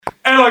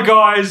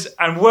Hello, guys,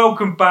 and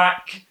welcome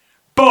back.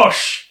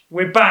 Bosh,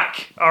 we're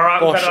back. All right.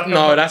 Bosh,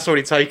 no, that's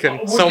already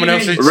taken. Someone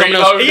else uses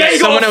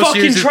got a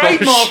fucking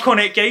trademark Bosh. on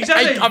it, geez.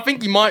 I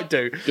think he might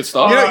do. Good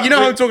start. You know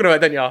who I'm talking about,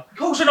 don't you? Of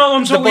course I know.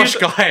 I'm The talking Bosh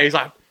guy. He's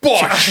like,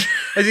 Bosh.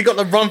 Has he got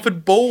the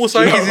Rumford ball or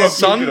something? He's his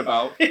son.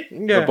 About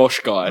Yeah. the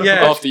Bosh guy.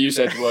 Yeah. After you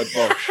said the word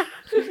Bosh.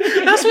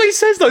 That's what he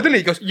says, though, doesn't he?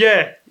 He goes,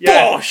 Yeah.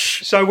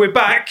 Bosh. So we're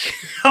back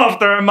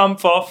after a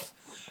month off.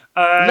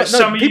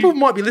 People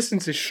might be listening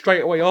to this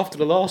straight away after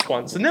the last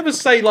one, so never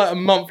say like a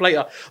month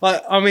later.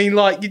 Like, I mean,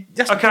 like, you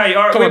just Okay,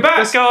 all right, we're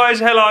back, guys.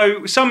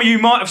 Hello. Some of you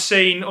might have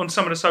seen on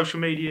some of the social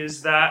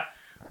medias that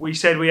we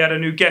said we had a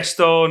new guest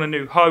on, a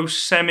new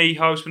host,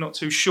 semi-host. We're not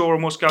too sure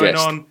on what's going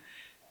on.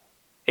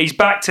 He's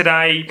back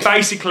today.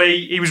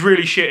 Basically, he was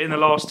really shit in the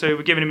last two.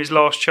 We're giving him his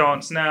last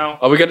chance now.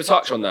 Are we going to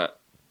touch on that?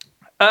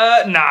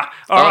 Nah.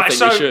 All right, I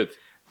think we should.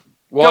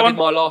 Why did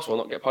my last one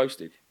not get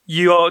posted?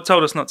 You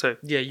told us not to.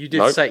 Yeah, you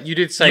did say. You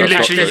did say. You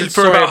that. literally,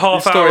 for about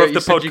half hour of the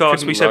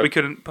podcast, we said we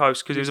couldn't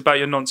post because it was about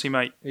your Nancy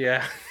mate.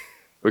 Yeah.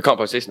 We can't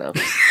post this now.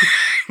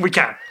 We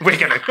can. We're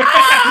going to.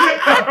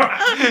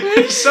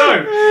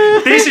 So,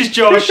 this is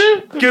Josh,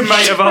 good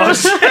mate of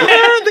ours. Look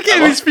at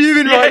him, he's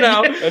fuming right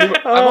now.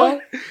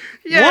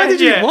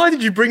 Why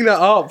did you bring that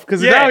up?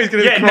 Because now he's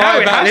going to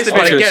cry about this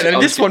one again,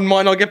 and this one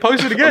might not get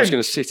posted again. I'm just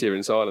going to sit here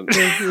in silence.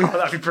 Oh,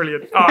 that'd be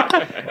brilliant. All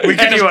right. We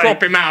can just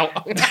crop him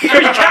out. We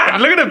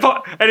can. Look at the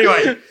pot.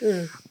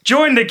 Anyway,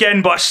 joined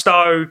again by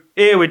Stowe,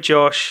 here with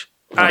Josh.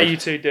 How are you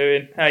two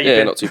doing? How you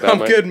been? Not too bad,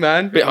 I'm good,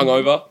 man. Bit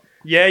hungover.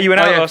 Yeah, you went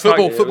out last night.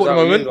 Football at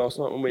the moment. Last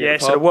night when we Yeah,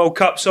 so the World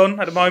Cup's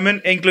on at the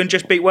moment. England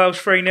just beat Wales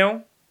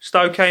 3-0.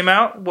 Stowe came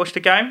out, watched the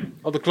game.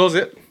 Oh, the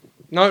closet.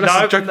 No,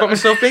 that's a joke about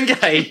myself being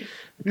gay.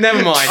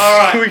 Never mind.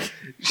 All right.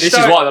 This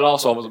is why the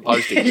last one wasn't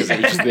posted, because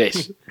it was just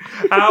this.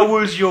 How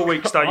was your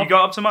week, Stowe? You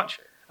got up to much?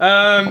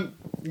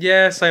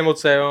 Yeah, same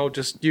old,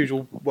 just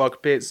usual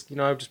work bits. You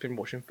know, I've just been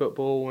watching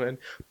football and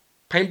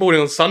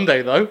paintballing on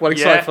Sunday, though. Well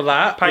excited for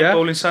that.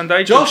 Paintballing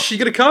Sunday. Josh, you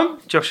going to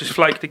come? Josh has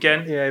flaked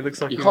again. Yeah, it looks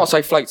like You can't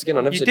say flakes again.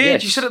 I never You said did.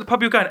 yes. You said at the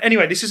pub you're going.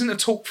 Anyway, this isn't a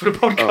talk for the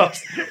podcast.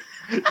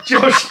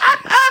 Josh,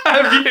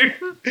 have you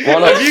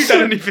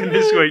done anything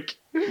this week?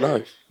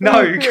 No.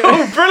 No.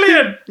 Cool.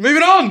 Brilliant.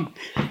 Moving on.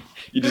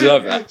 You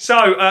deserve that.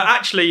 So,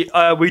 actually,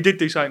 we did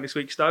do something this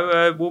week,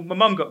 Stowe. Well, my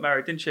mum got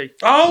married, didn't she?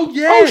 Oh,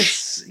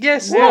 yes.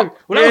 Yes. What?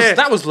 Well,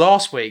 that was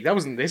last week. That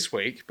wasn't this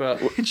week,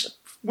 but... It's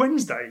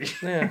Wednesday.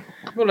 Yeah.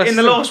 Well, In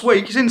the last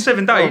week. It's in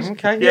 7 days. Oh,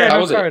 okay. Yeah,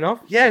 Yeah, fair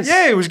enough. Yes.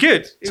 Yeah, it was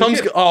good.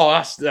 Tom's good. Oh,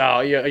 yeah.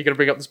 Are you going to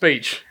bring up the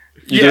speech?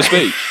 You do a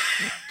speech.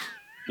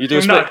 You do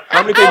a speech. No.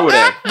 How many people were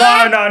there? No.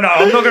 I'm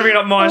not going to bring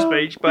up my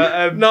speech,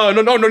 but... No,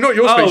 not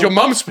your speech. Your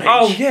mum's speech.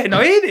 Oh, yeah.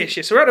 No, hear this.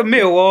 Yeah. So we're at a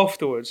meal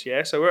afterwards,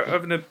 yeah? So we're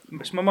having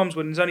it's my mum's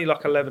wedding. There's only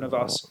like 11 of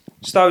us.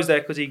 Stowe's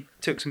there because he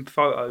took some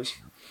photos.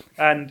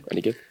 And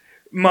Any good?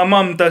 my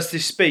mum does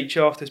this speech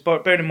after this.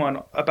 But bear in mind,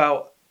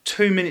 about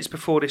 2 minutes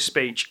before this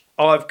speech,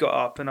 I've got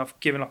up and I've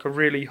given like a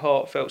really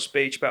heartfelt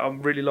speech about I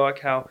really like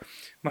how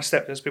my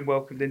stepdad's been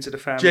welcomed into the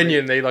family.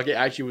 Genuinely, like, it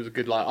actually was a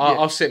good, like, I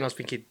was sitting and I was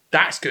thinking,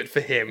 that's good for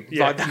him.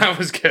 Yeah. Like, that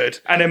was good.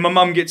 And then my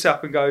mum gets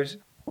up and goes,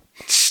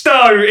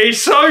 Stowe,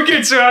 it's so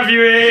good to have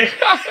you here.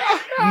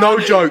 No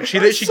joke. She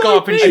literally got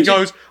up and she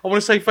goes, I want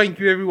to say thank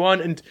you,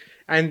 everyone,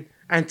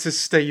 and to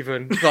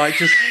Stephen. Like,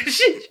 just,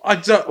 I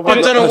don't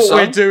know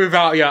what we'd do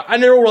without you.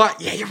 And they're all like,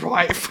 yeah, you're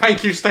right.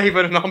 Thank you,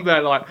 Stephen. And I'm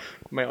there like,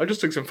 mate, I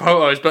just took some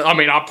photos, but I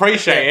mean, I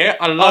appreciate it.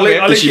 I love it.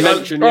 Did she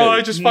mention you? Oh,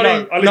 it's just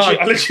funny. No,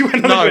 I literally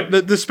went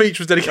on the speech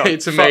was dedicated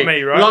to fuck me.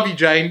 me, right? Love you,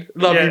 Jane.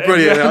 Love you,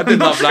 brilliant. I did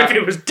love that.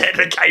 It was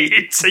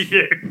dedicated to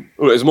you.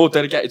 Well, it was more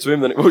dedicated to him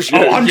than it was you.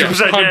 Oh,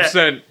 100%.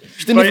 100%.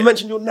 She didn't even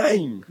mention your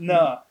name.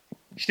 No.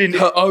 She didn't.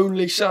 Her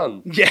only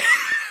son. Yeah.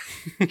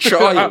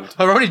 Child.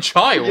 Her only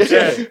child.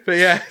 Yeah. But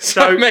yeah,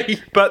 So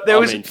me. But there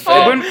was I mean,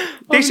 fair.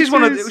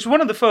 it was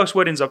one of the first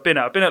weddings I've been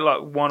at. I've been at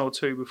like one or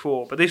two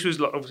before, but this was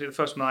like obviously the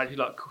first one I actually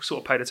like sort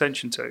of paid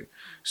attention to.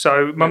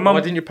 So my mum. Why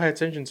didn't you pay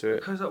attention to it?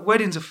 Because like,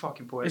 weddings are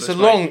fucking pointless. It's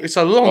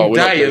a long we're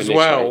not day doing as this,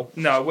 well. mate.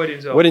 No,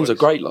 weddings are. Weddings are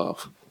pointless. great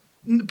laugh.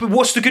 But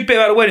what's the good bit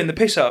about the wedding? The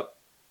piss up.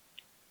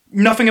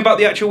 Nothing about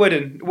the actual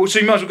wedding. Well, so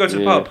you might as well go to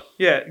the pub.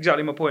 Yeah,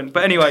 exactly my point.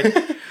 But anyway,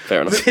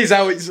 Fair enough. This is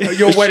how it's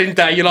your wedding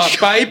day. You're like,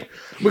 babe,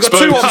 we've got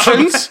two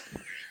options.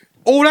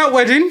 All out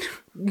wedding,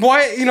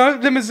 white,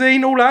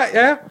 limousine, all that,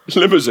 yeah?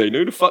 Limousine?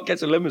 Who the fuck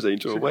gets a limousine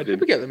to a wedding?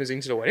 People get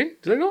limousine to the wedding,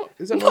 do they not?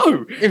 Is that No.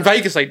 not? In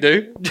Vegas they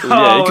do.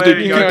 Yeah, you could do, there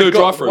you you go. could do a Got-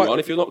 drive-through what- one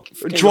if you're not...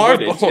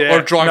 Drive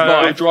or drive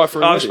by.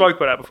 Drive-through I wedding. spoke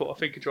about that before. I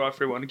think a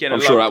drive-through one again. I'm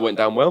sure that went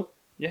down well.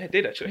 Yeah, it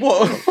did actually.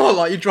 What?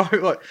 Like you drive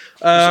like?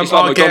 It's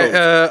I'll like get McDonald's.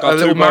 a Got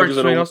little two marriage burgers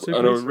and between us two,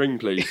 and a please. ring,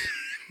 please.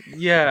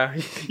 Yeah.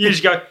 You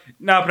just go,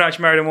 now pronounce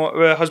you married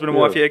and husband and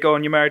wife. Yeah, go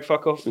on, you're married.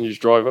 Fuck off. And you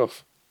just drive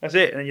off. That's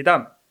it, and then you're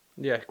done.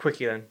 Yeah,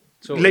 quickie then.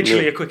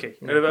 Literally a quickie.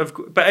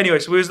 But anyway,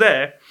 so we was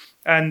there,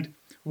 and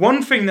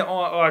one thing that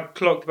I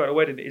clocked about a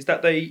wedding is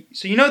that they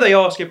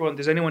ask everyone,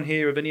 does anyone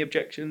here have any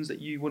objections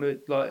that you want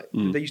to,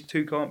 these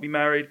two can't be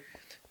married?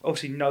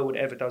 Obviously, no one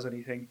ever does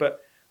anything, but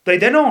they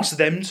then ask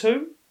them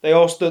to. They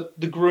ask the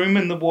groom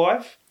and the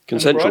wife.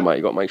 Consensual, and the bride. mate,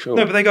 you got to make sure.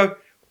 No, but they go,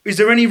 is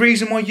there any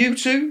reason why you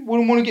two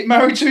wouldn't want to get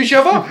married to each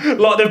other?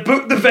 Like, they've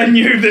booked the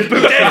venue, they've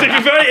booked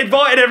everything, they've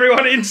invited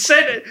everyone in,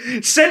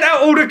 sent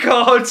out all the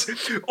cards,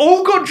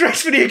 all got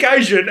dressed for the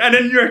occasion, and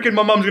then you reckon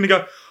my mum's going to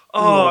go,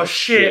 oh,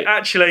 shit,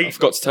 actually. I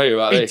forgot to tell you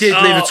about this. He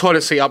did leave the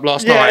toilet seat up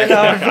last night.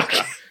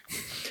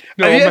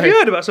 No, have you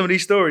heard about some of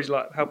these stories,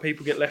 like how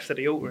people get left at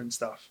the altar and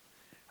stuff?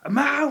 And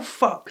how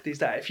fucked is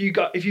that?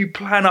 If you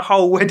plan a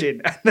whole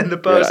wedding and then the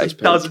person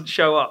doesn't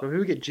show up. But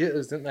people get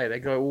jitters, don't they? They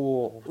go,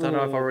 oh, I don't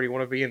know if I really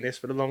want to be in this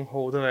for the long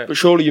haul, don't it? But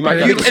surely you make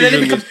that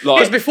decision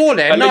it's before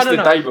then. At least the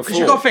day before. Because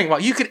you've got to think,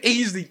 like, you could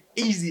easily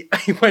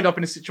end up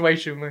in a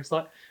situation where it's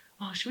like,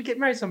 oh, should we get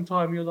married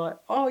sometime? You're like,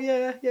 oh,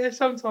 yeah,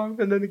 sometime.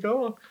 And then they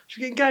go, oh,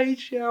 should we get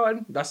engaged? Yeah,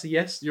 and that's a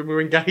yes.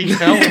 We're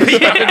engaged now.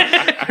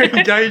 We're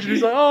engaged. And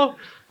it's like, oh,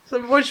 so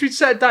when should we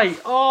set a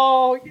date?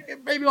 Oh,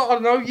 maybe like, I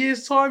don't know, 2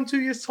 years'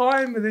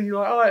 time. And then you're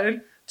like, all right,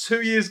 then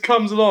 2 years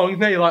comes along.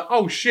 And then you're like,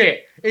 oh,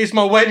 shit, it's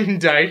my wedding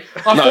day.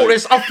 I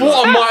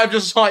thought I might have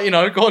just, like,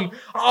 gone,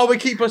 oh, we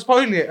keep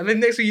postponing it. And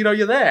then next thing you know,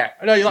 you're there.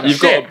 And you're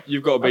like,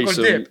 you've got to be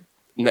some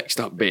next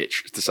up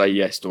bitch to say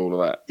yes to all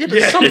of that. Yeah,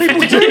 but some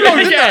people do,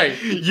 don't they?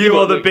 You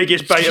are the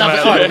biggest beta male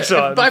of all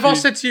time. But if I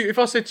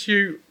said to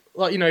you,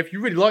 like, if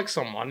you really like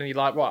someone and you're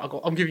like, right,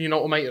 I'm giving you an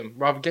ultimatum,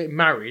 rather getting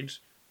married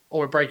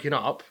or we're breaking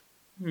up.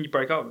 You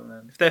break up with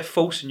them. If they're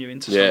forcing you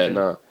into something.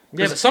 Yeah,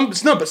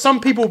 but some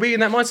people be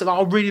in that mindset, like,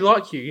 I really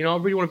like you, I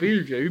really want to be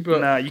with you,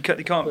 but... No, you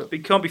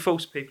can't be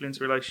forcing people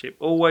into a relationship.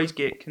 Always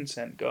get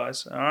consent,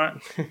 guys,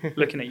 alright?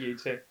 Looking at you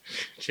too.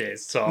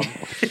 Cheers, Tom.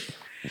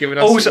 Giving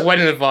us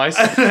wedding advice.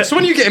 So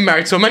when are you getting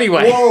married to him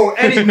anyway? Whoa,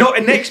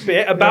 next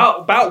bit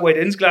about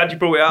weddings, glad you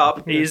brought it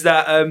up, is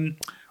that on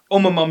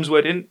my mum's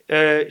wedding,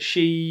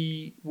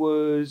 she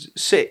was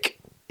sick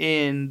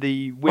in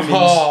the women's...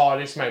 Oh,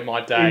 this made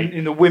my day.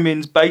 In the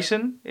women's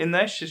basin in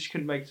there. She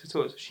couldn't make it to the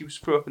toilet, so she was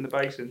threw up in the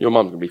basin. Your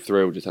mum's going to be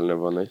thrilled you're telling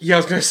everyone this. Yeah,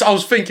 I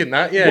was thinking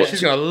that. Yeah, she's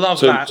going to love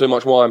that. Too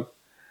much wine?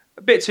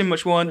 A bit too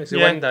much wine. It's a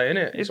wedding day, isn't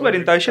it? It's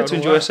wedding day. She had to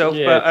enjoy herself.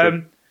 Yeah,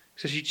 but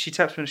so she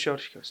taps me on the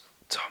shoulder. She goes,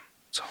 Tom.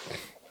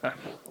 You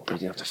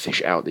didn't have to fish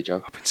it out, did you?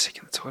 I've been sick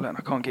in the toilet and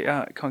I can't get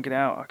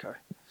out. Okay.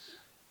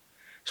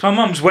 It's my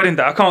mum's wedding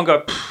day. I can't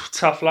go,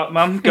 tough luck,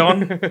 mum. Go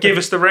on. Give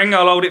us the ring.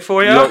 I'll hold it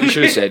for you. You know what you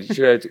should have said? You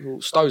should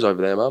have Stowe's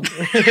over there, mum.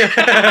 He's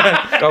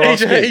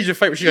your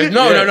favourite. She goes,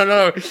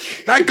 no.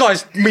 That guy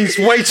means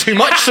way too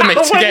much to me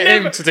to get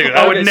him to do that.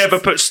 I would never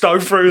put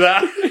Stowe through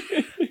that.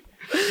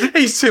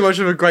 He's too much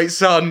of a great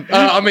son.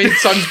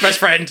 Son's best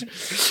friend.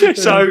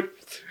 So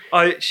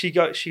she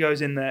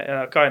goes in there and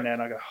I go in there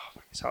and I go,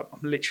 so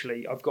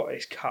I've got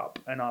this cup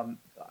and I'm...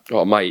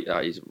 Oh, mate,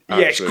 that is... Yeah,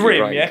 it's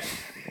grim, great. Yeah.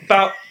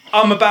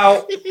 I'm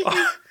about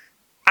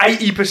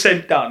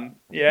 80% done,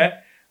 yeah?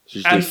 So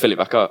you just fill it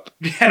back up.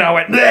 Yeah, and I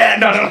went, no.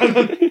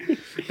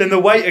 Then the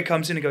waiter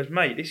comes in and goes,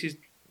 mate, this is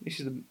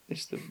the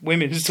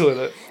women's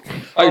toilet.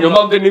 Oh, your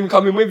mum didn't even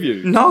come in with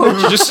you? No.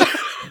 She just...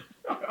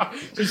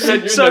 Just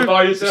sent you in there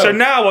by yourself. So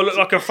now I look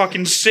like a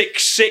fucking sick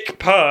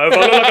perv. I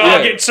look like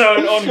I get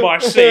turned on by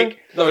sick.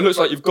 No, it looks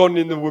like you've gone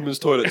in the woman's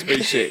toilet to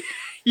be sick.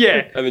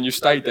 Yeah. And then you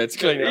stayed there to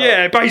clean it up.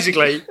 Yeah,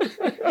 basically.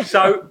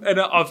 So, and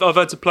I've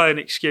had to play an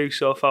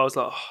excuse off. I was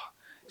like,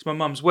 it's my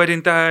mum's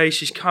wedding day.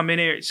 She's come in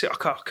here.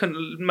 I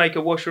couldn't make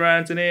her wash her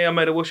hands in here. I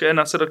made her wash it and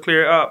I said I'd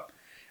clear it up.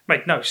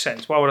 Made no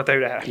sense. Why would I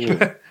do that?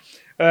 Yeah.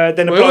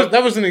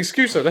 That was an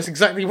excuse though. That's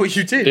exactly what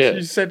you did. Yeah.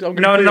 You said, I'm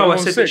going to No, I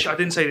said that I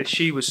didn't say that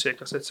she was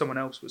sick. I said someone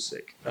else was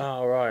sick.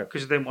 Oh, right.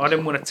 Because then I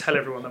didn't want to tell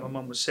everyone that my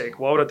mum was sick.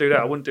 Why would I do that?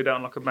 I wouldn't do that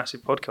on like a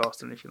massive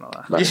podcast or anything like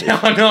that. Massive.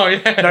 Yeah, I know,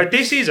 yeah. No,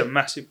 this is a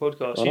massive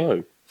podcast. I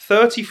know.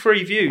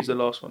 33 views the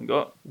last one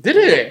got. Did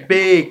it?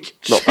 Big.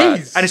 Not bad.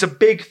 And it's a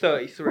big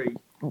 33.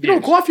 You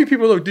know, quite a few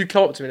people do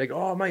come up to me and they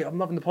go, oh, mate, I'm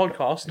loving the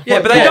podcast.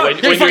 Yeah, but they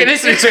don't. You're fucking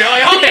listening to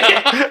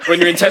it. When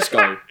you're in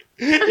Tesco.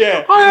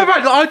 Yeah.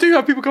 I do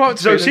have people come up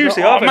to me. So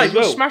seriously, go, mate,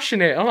 you're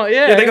smashing it. I'm like,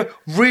 yeah. Yeah, they go,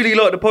 really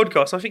like the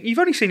podcast. I think, you've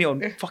only seen it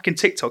on fucking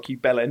TikTok, you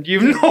bellend.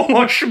 You've not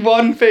watched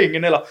one thing.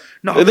 And they're like,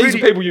 no, these are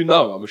people you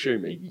know, I'm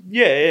assuming.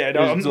 Yeah.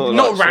 No, I'm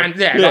not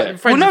random. Yeah.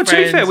 Like well, no, to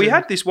be fair, we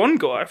had this one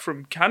guy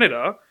from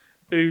Canada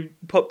who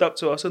popped up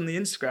to us on the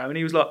Instagram and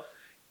he was like,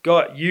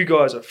 you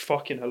guys are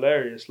fucking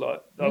hilarious.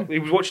 Like he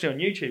was watching it on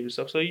YouTube and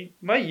stuff. So,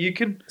 mate, you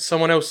can...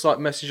 Someone else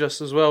messaged us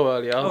as well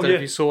earlier. I don't know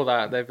if you saw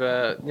that. They've,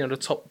 the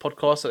top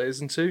podcast that they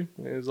listen to.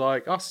 It was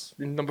like us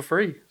in number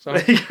 3. So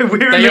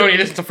they only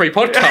listen to 3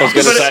 podcasts. I was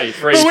going to say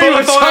 3.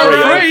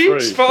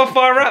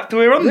 Spotify Wrapped.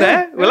 We're on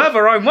there. We'll have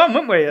our own one,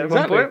 won't we? At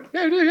one point.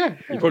 Yeah, we do. Yeah.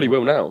 You probably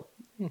will now.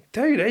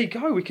 Dude, there you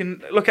go. We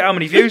can look at how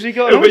many views we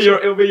got.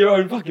 It'll be your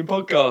own fucking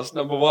podcast,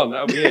 number 1.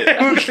 That'll be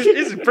it. This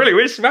is brilliant.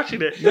 We're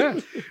smashing it. Yeah.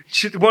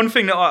 One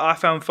thing that I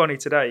found funny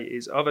today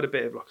is I've had a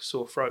bit of like a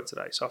sore throat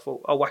today, so I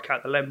thought I'll whack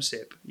out the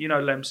Lemsip. You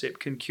know, Lemsip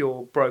can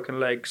cure broken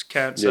legs,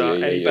 cancer,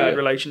 any bad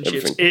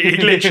relationships,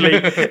 literally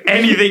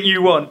anything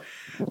you want.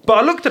 But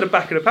I looked at the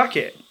back of the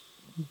packet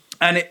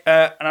and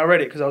I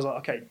read it because I was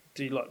like, okay,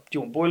 do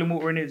you want boiling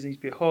water in it? Does it need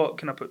to be hot?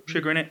 Can I put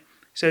sugar in it? It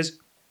says,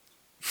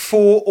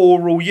 for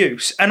oral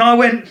use. And I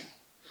went,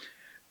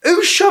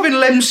 who's shoving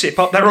Lemsip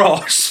up their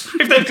arse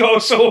if they've got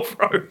a sore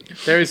throat?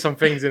 There is some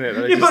things in it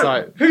that are Yeah, just but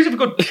like... who's ever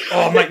got,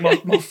 oh mate,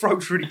 my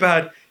throat's really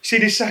bad. You see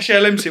this sachet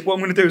of Lemsip, what I'm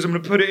going to do is I'm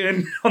going to put it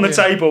in on the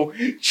table,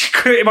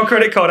 get my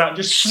credit card out and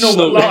just snort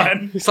the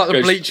line. It's like the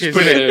Goes, bleachers,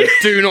 put isn't it it? in.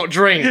 Do not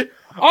drink.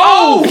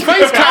 Oh,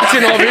 face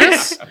captain,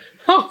 obvious.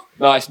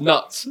 No, it's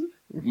nuts.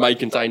 May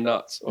contain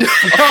nuts.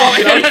 Oh,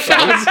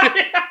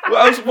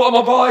 yeah, What am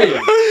I buying?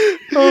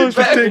 oh, it's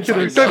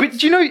ridiculous. No, but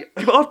do you know,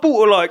 I've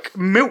bought like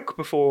milk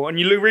before and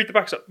you read the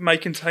back, it's like, may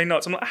contain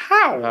nuts. I'm like,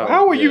 how? Oh,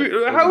 How are yeah.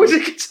 you, how is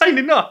it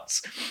containing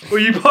nuts? Or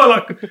you buy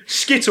like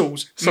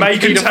Skittles, may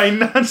contain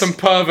nuts. Some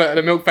pervert at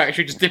a milk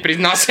factory just dipping his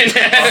nuts in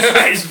there.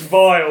 That is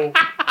vile.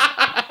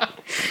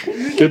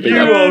 Could be You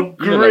that. are You don't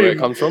know where grim. it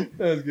comes from.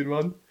 That was a good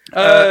one.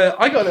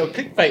 I got a little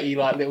clickbaity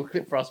little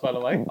clip for us, by the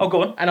way. Oh,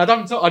 go on. And I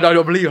don't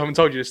believe I haven't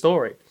told you the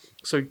story.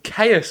 So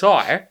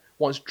KSI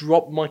once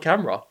dropped my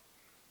camera.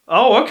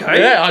 Oh, okay.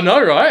 Yeah, I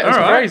know, right? It's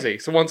All right. crazy.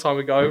 So one time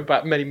ago,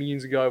 about many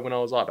moons ago, when I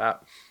was like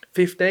about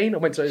 15, I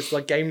went to this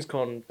like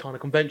Gamescom kind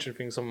of convention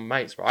thing with some of my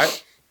mates,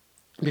 right?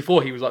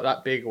 Before he was like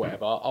that big or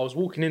whatever, I was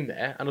walking in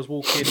there and I was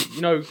walking,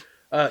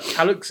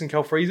 Calix and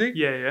Calfreezy.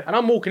 Yeah, yeah. And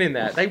I'm walking in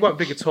there. They weren't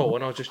big at all,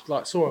 and I just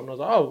like saw them and I was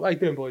like, "Oh, how you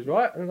doing, boys?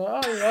 Right?" And I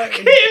was like, "Oh, right."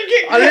 And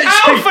I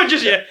literally- Alpha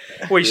just, yeah.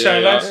 What are you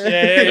saying, lads? Yeah,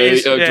 it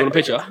is. Do you Yeah. want a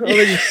picture?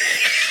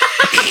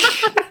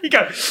 You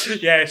go,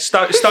 yeah,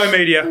 Stone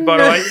Media, by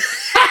the way.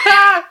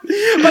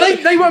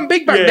 But they weren't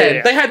big back Yeah, then.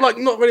 yeah. They had like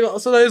not really,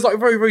 so they was like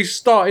very, very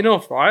starting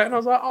off, right? And I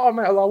was like, "Oh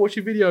mate, I like watch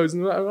your videos."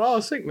 And they're like, "Oh,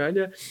 sick man,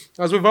 yeah."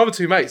 I was with other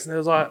two mates, and they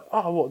was like,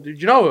 "Oh, what?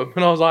 Did you know them?"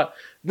 And I was like,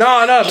 "No,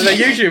 but they're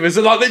YouTubers."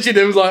 And like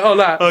literally, it was like, "Oh,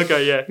 that."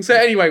 Okay, yeah. So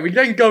anyway, we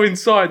then go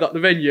inside like the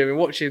venue and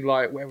watching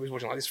like where we was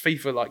watching like this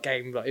FIFA like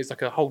game, like it's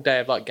like a whole day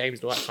of like games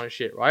and all that kind of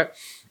shit, right?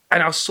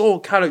 And I saw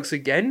Calix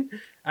again,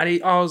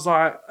 and I was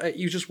like,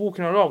 he was just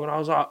walking along, and I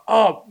was like,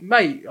 "Oh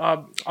mate,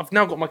 I've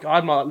now got I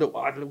had a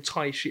little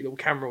tiny shit little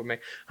camera with me,"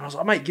 and I was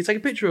like, "Mate, can you take a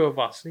picture of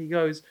us?" And he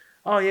goes,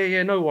 "Oh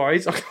yeah, no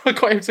worries." I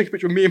got him to take a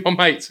picture of me and my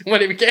mates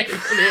when it came.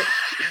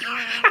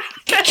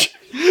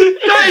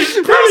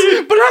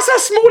 But that's how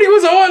small he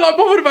was. I wasn't like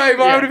bothered about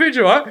him. I had a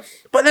picture, right?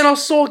 But then I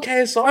saw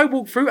KSI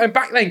walk through, and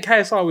back then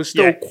KSI was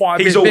still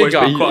quite a He's bit always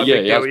bigger. been quite a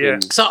big deal, yeah.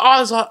 So I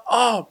was like,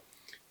 "Oh,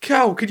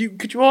 Cal, could you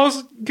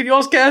ask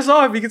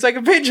KSI if he could take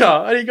a picture?"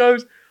 And he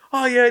goes,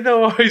 "Oh yeah,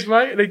 no worries,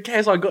 mate." And then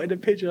KSI got in the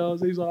picture.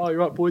 He was like, "Oh, you're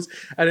right, boys."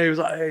 And he was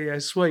like, "Yeah,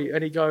 sweet."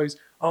 And he goes,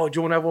 "Oh, do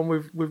you want to have one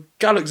with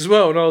Galax as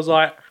well?" And I was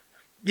like,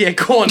 "Yeah,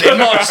 go on then,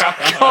 Moss.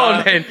 Go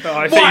on then."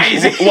 Why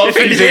is he? What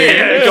is it?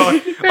 Yeah, go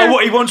on. Oh,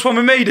 what, he wants one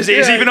with me, does he?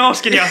 Is he Yeah. even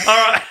asking you? All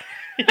right.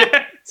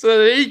 Yeah. So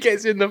then he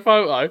gets in the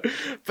photo,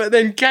 but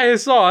then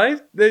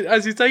KSI,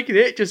 as he's taking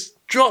it,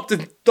 just dropped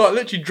and like,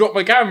 literally dropped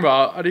my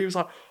camera, and he was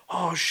like,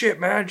 "Oh shit,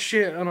 man,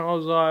 shit," and I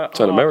was like,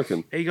 Turn "Oh."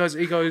 American. He goes,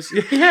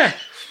 yeah.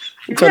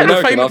 Turn The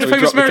American after he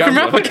famous dropped the American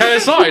camera. rapper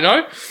KSI, you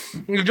know?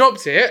 He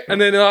dropped it, and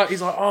then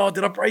he's like, "Oh,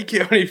 did I break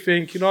it or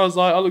anything?" And I was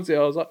like, I looked at it,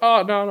 I was like,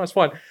 "Oh, no, it's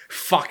fine."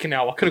 Fucking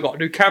hell, I could have got a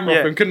new camera Yeah.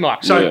 off him, couldn't I?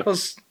 So- Yeah. I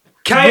was-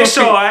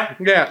 KSI,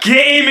 Yeah.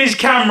 get him his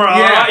camera,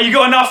 Yeah. all right? You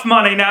got enough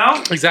money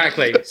now.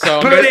 Exactly. So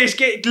I'm Put gonna- this,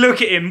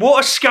 look at him.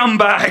 What a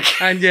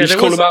scumbag. and You yeah, should there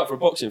call was him out for a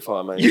boxing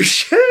fight, mate. You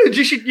should.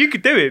 You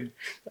could do him.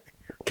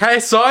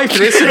 KSI, if you're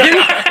listening,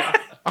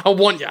 I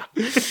want you.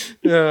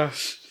 Yeah.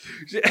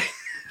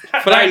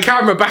 For that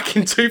camera back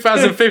in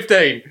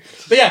 2015.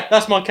 But yeah,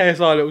 that's my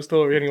KSI little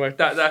story anyway.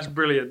 That's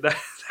brilliant.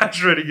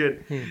 That's really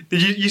good.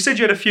 Did you said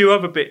you had a few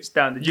other bits,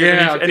 Dan. Did you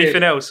Yeah, have I did.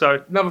 anything else?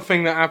 So Another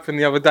thing that happened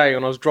the other day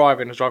when I was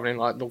driving in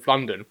like North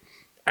London,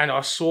 and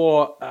I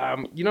saw,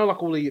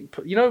 like all the,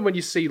 when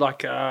you see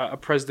like a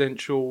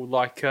presidential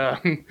like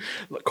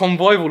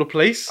convoy of all the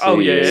police. Oh,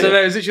 yeah. So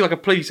there was literally like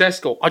a police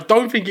escort. I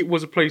don't think it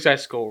was a police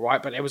escort,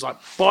 right? But there was like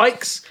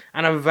bikes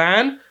and a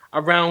van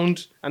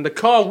around, and the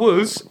car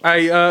was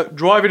a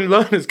driving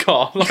learner's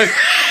car. Like.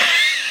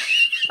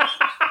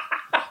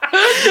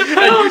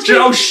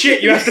 oh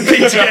shit, you have to beat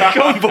to get a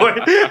convoy.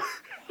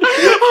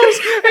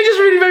 It just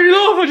really made me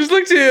laugh. I just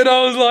looked at it and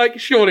I was like,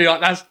 surely like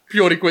that's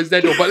purely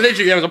coincidental. But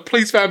literally there was a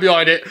police van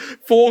behind it,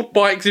 4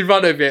 bikes in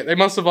front of it. They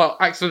must have like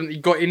accidentally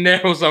got in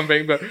there or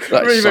something. But it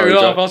That's really so made me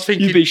laugh. dumb. I was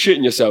thinking, You'd be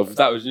shitting yourself if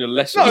that was your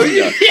lesson. oh, wouldn't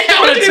yeah, you?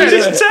 I It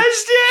was his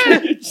test,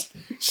 yeah.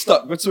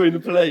 Stuck between the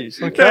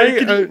police.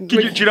 Okay, Do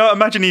you know?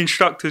 Imagine the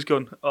instructor's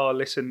gone. Oh,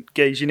 listen,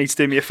 geez, you need to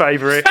do me a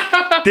favour here.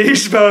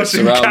 This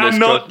person Surround this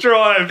cannot guy.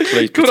 drive.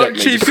 Please Good luck, protect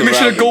me. Chief Just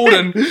Commissioner surround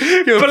him.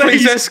 Gordon. You're a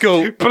police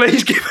escort.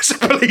 Please give us a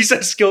police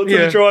escort to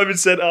Yeah. the driving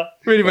centre.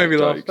 Really made me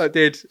laugh. Jokes. That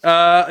did.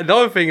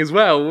 Another thing as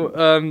well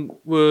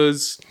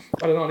was,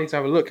 I don't know, I need to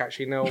have a look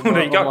actually now on,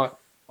 There you go.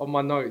 on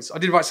my notes. I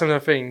did write some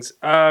of the things.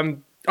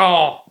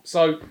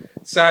 So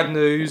sad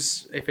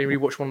news. If you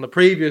rewatch one of the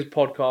previous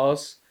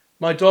podcasts,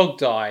 my dog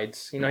died.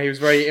 He was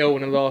very ill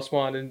in the last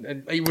one,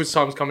 and it was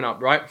times coming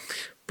up, right?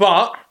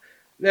 But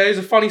there's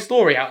a funny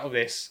story out of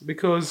this,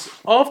 because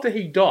after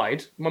he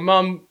died, my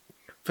mum,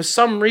 for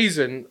some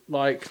reason,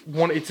 like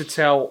wanted to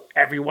tell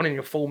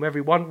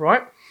everyone,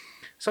 right?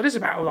 So this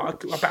is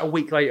about a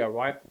week later,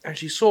 right? And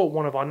she saw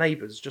one of our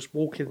neighbours just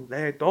walking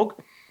their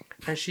dog,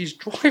 and she's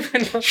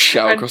driving.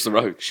 Shout across the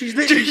road. She's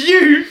literally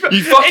You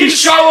fucking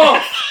show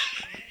off.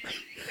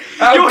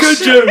 How could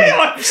you?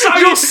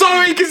 You're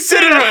so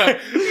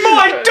inconsiderate.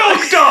 My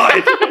dog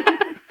died.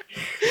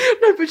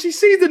 No, but she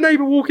sees the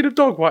neighbour walking a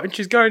dog, right? And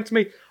she's going to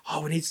me,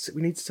 "Oh, we need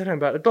to tell him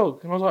about the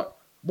dog." And I was like,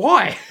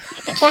 "Why?"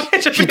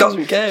 She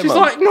doesn't care, She's man.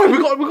 like, "No, we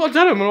got to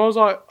tell him." And I was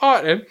like, "All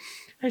right then."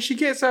 And she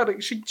gets out.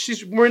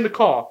 We're in the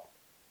car.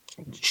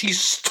 She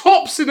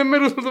stops in the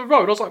middle of the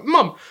road. I was like,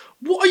 "Mum,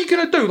 what are you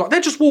gonna do? Like,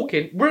 they're just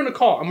walking. We're in the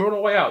car and we're on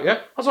our way out. Yeah." I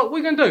was like, "What are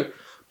you gonna do?"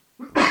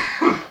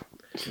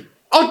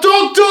 Our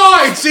dog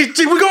died.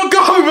 We gotta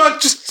go home.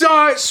 Just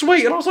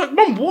sweet. And I was like,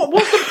 "Mum,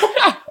 what's the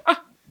point?"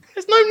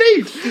 There's no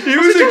need.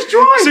 Just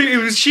drive. So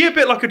was she a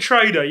bit like a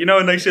trader, you know,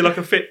 when they see like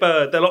a fit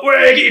bird, they're like,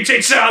 "Where get your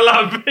tits out,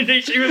 love?" And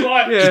she was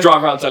like, Just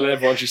drive around telling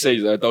everyone she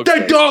sees their dog's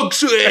 "Dead dead.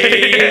 dog's "Look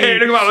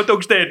at my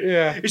dog's dead."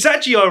 Yeah. It's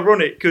actually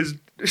ironic because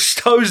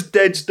Stowe's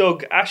dead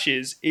dog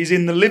Ashes is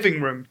in the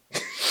living room.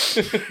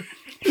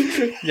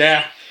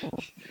 Yeah.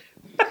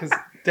 Because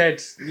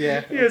dead,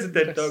 yeah. He has a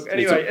dead dog.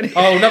 Anyway.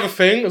 Oh, another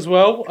thing as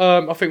well.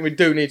 I think we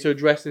do need to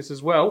address this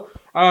as well.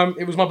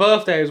 It was my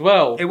birthday as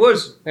well. It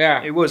was.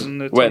 Yeah. It was on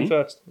the When?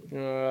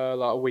 21st.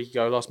 Like a week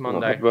ago, last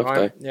Monday. happy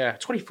birthday. Right? Yeah.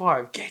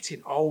 25.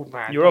 Getting old,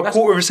 man. You're a That's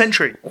quarter of a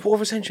century. quarter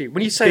of a century.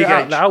 When you say Big that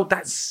out age. loud,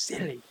 that's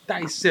silly.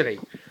 That is silly.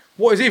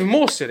 What is even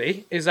more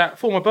silly is that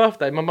for my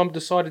birthday, my mum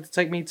decided to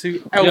take me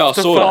to Elf Yeah, I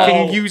the saw that.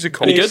 fucking Oh,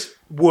 musical. Any good?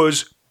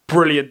 Was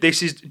brilliant.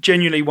 This is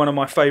genuinely one of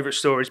my favourite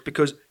stories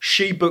because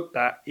she booked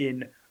that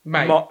in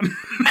May.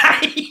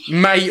 May.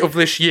 May of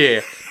this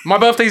year. My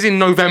birthday's in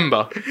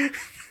November.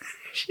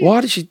 Why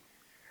did she?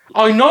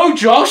 I know,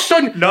 Josh.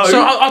 No.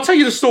 So I'll tell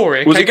you the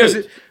story. Was okay, it good?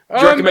 'cause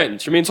Do you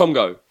recommend? Should me and Tom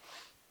go?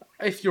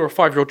 If you're a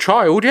 5-year-old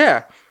child,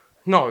 yeah.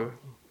 No.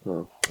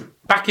 Oh.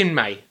 Back in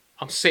May,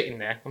 I'm standing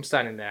there,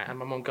 and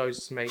my mum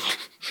goes to me,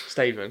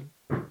 "Stephen,"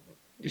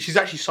 she's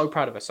actually so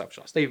proud of herself. She's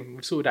like, "Stephen,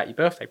 we've sorted out your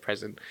birthday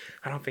present."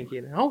 And I'm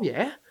thinking, "Oh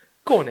yeah,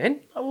 go on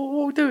then. What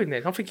are we doing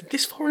then?" I'm thinking,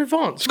 this far in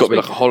advance. It's got to be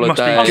like a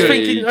holiday. I was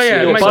thinking, oh,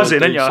 yeah, You're mate,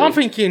 buzzing, aren't you? I'm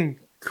thinking,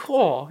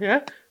 oh yeah.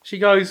 She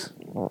goes,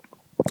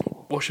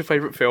 "What's your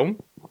favourite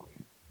film?"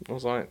 I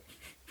was like,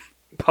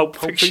 Pulp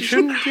Pulp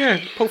Fiction. Fiction? Yeah,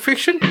 Pulp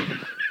Fiction.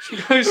 She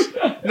goes,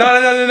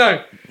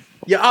 no.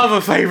 Your other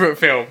favourite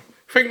film.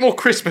 Think more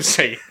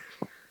Christmassy.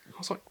 I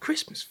was like,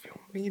 Christmas film?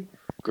 I mean,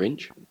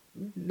 Grinch.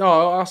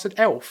 no, I said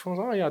Elf. I was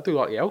like, oh yeah, I do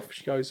like the Elf.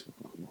 She goes,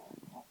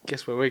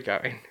 guess where we're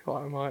going?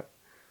 I'm like,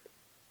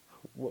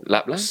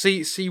 Lapland.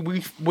 see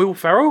Will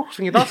Ferrell? I was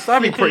thinking,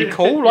 that'd be pretty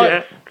cool. Like,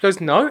 Yeah. She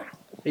goes, no,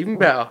 even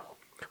better.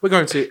 We're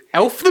going to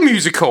Elf the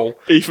musical.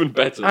 Even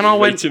better. And I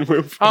went, meeting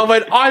Will.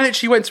 I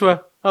literally went to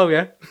her, oh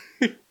yeah.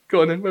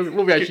 Go on then, what are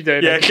we actually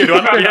doing? Yeah, then? good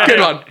one. Yeah, Good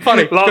yeah. one.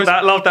 Funny. She Love goes,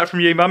 that. Love that from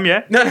you, Mum.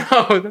 Yeah. No.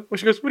 Well,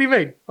 she goes, what do you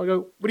mean? I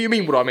go, what do you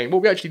mean what I mean? What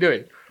are we actually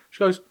doing? She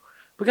goes,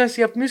 we're going to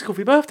see a musical for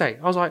your birthday.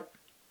 I was like,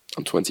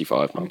 I'm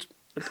 25. Man.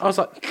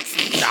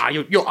 nah,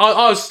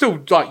 I was still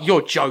like,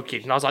 you're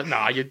joking. And I was like,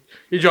 nah, you're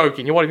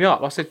joking. You're winding me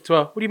up. I said to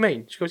her, what do you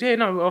mean? She goes, yeah,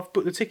 no, I've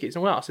booked the tickets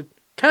and all that. I said,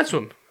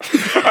 cancel them.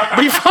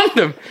 Refund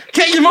them.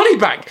 Get your money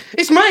back.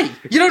 It's May.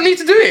 You don't need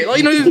to do it. Like,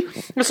 you know,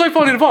 you're so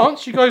far in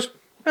advance. She goes,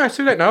 no, it's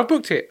too late now. I've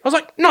booked it. I was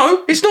like,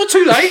 no, it's not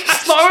too late.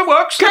 That's not how it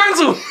works.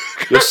 Cancel.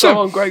 You're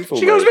so ungrateful.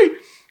 She mate. goes to me.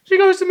 She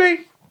goes to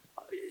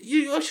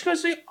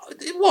me.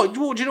 What? Do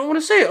you not want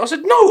to see it? I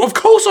said, no, of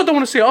course I don't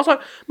want to see it. I was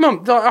like,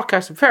 Mum, okay, I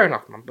said, fair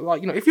enough, Mum. But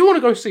like, you know, if you want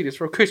to go see this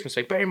for a Christmas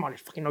day, bear in mind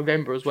it's fucking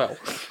November as well.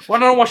 Well, I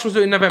don't know why she was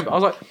doing it in November. I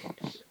was like,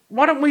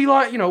 why don't we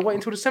like, you know, wait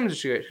until December to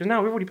see it? Because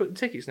now we've already booked the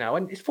tickets now,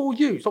 and it's for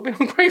you. Stop being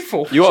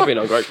ungrateful. You are being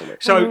ungrateful, mate.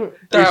 So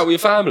Day out with your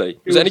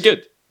family. Was it any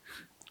good?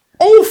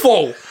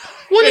 awful.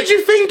 What did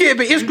you think it'd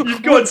be?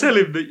 you've got to tell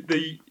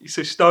him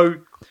so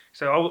Stowe.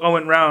 So I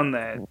went round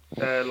there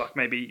like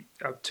maybe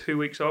 2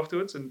 weeks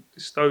afterwards, and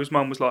Stowe's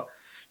mum was like,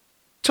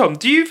 "Tom,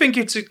 do you think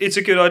it's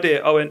a good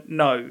idea?" I went,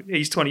 "No,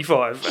 he's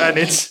 25, and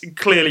it's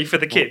clearly for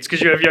the kids because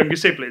you have younger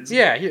siblings."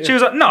 Yeah. She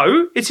was like,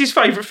 "No, it's his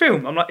favourite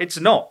film." I'm like, "It's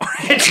not.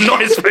 It's not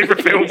his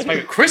favourite film."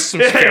 Favourite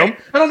Christmas film.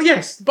 And I'm like,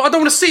 yes, but I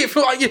don't want to see it for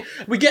like.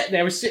 We get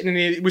there, we're sitting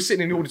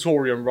in the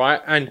auditorium,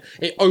 right, and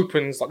it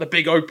opens like the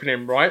big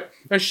opening, right,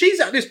 and she's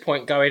at this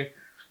point going,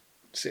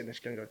 sitting there,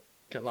 she's going to go.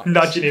 Like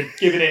Nudging him,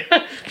 giving it.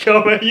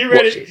 Come on, are you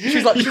ready?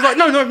 She's like,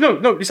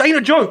 no, this ain't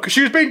a joke.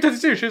 She was being dead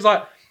serious. She was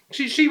like,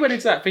 she went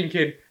into that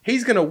thinking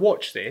he's gonna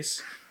watch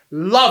this,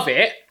 love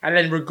it, and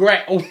then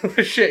regret all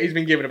the shit he's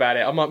been given about it.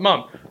 I'm like,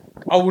 Mum,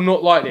 I will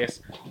not like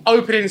this.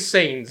 Opening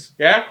scenes,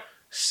 yeah.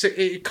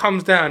 It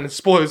comes down and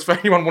spoilers for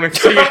anyone wanting to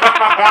see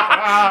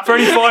it. For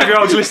any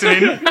 5-year-olds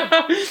listening,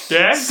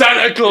 yeah.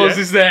 Santa Claus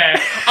is there.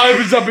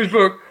 Opens up his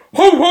book.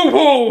 Ho, ho,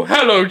 ho!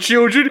 Hello,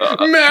 children.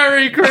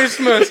 Merry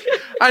Christmas.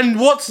 And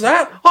what's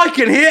that? I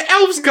can hear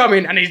elves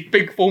coming. And these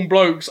big form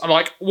blokes are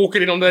like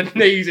walking in on their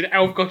knees in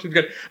elf costumes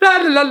going, la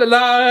la la la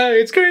la,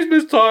 it's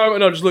Christmas time.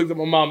 And I just looked at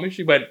my mum and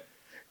she went,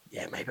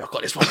 yeah, maybe I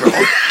got this one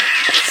wrong.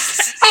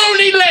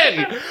 Only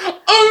Len!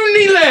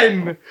 Only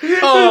Len!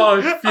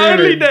 Oh,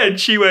 Only then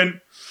she went,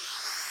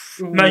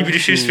 Maybe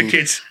this is for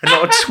kids and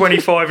not a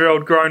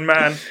 25-year-old grown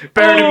man.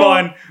 Bearing in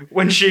mind,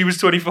 when she was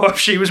 25,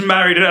 she was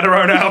married and had her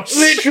own house.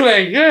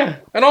 Literally, yeah.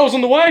 And I was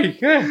on the way,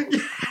 yeah.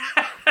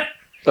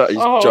 That is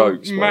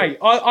jokes, mate.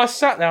 I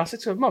sat there, I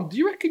said to her, Mum, do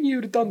you reckon you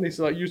would have done this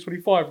like you was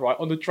 25, right,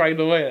 on the train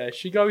away there?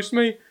 She goes to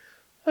me,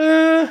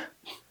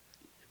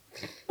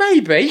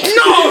 maybe.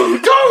 No,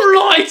 don't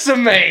lie to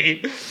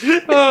me.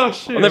 Oh,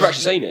 shit. I've never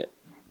actually seen it.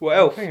 What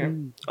else? I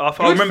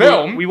remember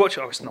film. we watched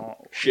it. Oh, it's not.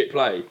 Shit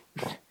play.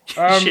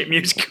 Shit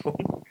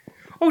musical.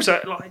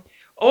 Also, like,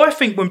 I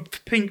think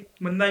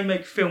when they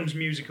make films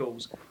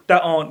musicals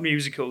that aren't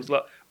musicals,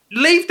 like,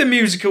 leave the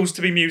musicals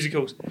to be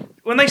musicals.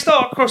 When they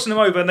start crossing them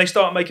over and they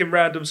start making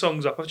random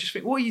songs up, I just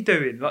think, what are you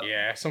doing? Like,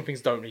 yeah, some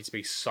things don't need to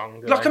be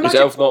sung. Like, Is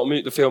Elf not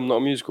the film not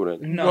a musical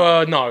then?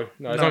 no. No.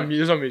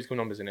 There's no musical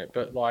numbers in it,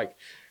 but like,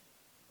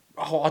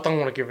 I don't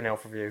want to give an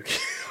Elf review.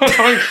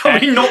 I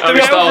mean, not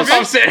the Elf review.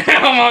 I'm sitting there,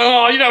 I'm like,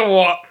 oh, you know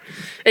what?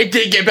 It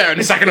did get better in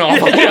the second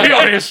half, I'll be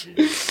honest.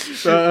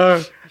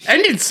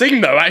 Ending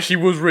Sing though actually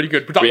was really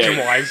good production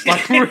wise,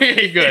 like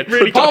really good.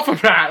 Really Apart from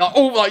that,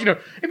 like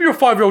if you're a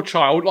 5-year-old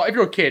child, like if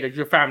you're a kid, if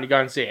you're a family, go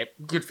and see it.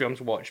 Good film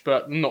to watch,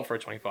 but not for a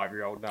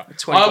 25-year-old. No,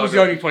 I was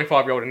the only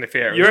 25-year-old in the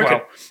theater as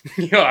well.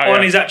 Yeah,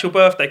 on his actual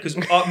birthday, because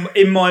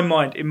in my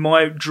mind, in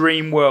my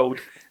dream world,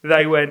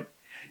 they went,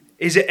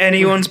 is it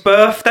anyone's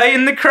birthday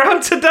in the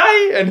crowd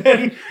today? And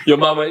then your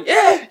mum went,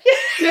 yeah,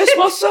 yes,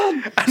 my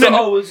son. And then,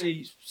 was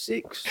he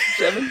 6,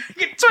 7?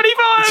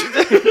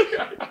 25.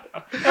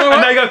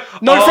 And they go,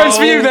 no friends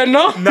for you then,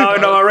 no?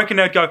 No, I reckon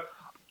they'd go,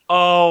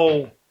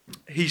 oh,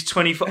 he's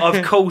 25.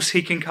 Of course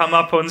he can come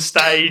up on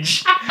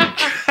stage.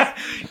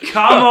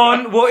 Come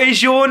on, what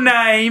is your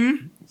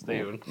name?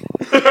 Stephen.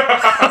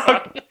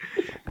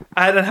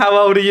 And then how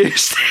old are you?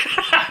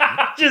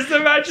 Just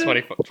imagine.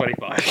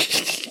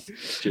 25.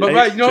 But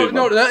right,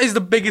 no, that is the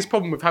biggest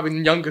problem with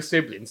having younger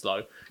siblings,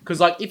 though. Because,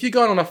 like, if you're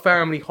going on a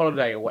family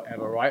holiday or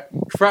whatever, right?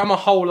 Throughout my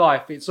whole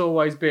life, it's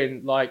always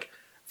been, like,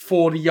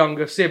 for the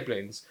younger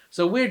siblings.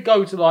 So we'd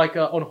go to, like,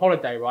 on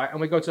holiday, right?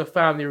 And we'd go to a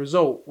family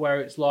resort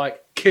where it's,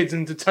 like, kids'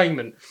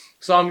 entertainment.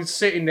 So I'm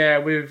sitting there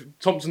with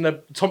Thompson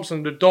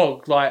the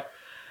dog, like,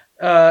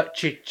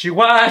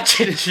 Chihuahua.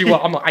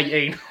 I'm like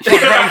 18.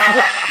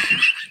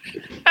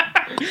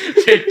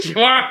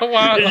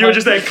 You're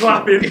just there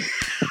clapping.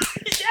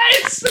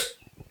 Yes!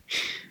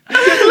 I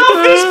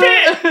love this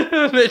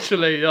bit.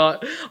 Literally,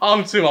 like,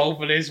 I'm too old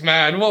for this,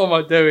 man. What am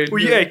I doing?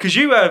 Well, yeah, because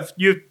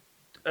you've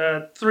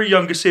 3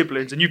 younger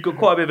siblings, and you've got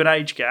quite a bit of an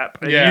age gap.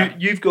 And yeah,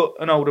 you've got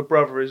an older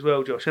brother as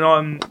well, Josh, and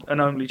I'm an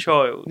only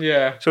child.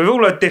 Yeah, so we've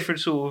all had different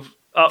sort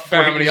of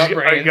family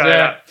upbringings.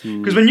 Yeah,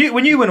 because when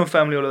you went on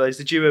family holidays,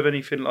 did you have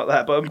anything like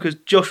that? But because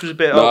Josh was a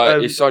bit,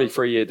 it's only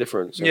 3-year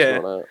difference. Yeah,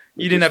 like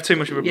you didn't have too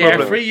much of a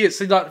problem. 3 years.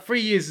 So like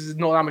 3 years is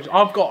not that much.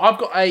 I've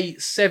got a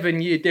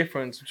 7-year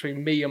difference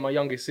between me and my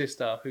youngest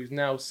sister, who's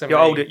now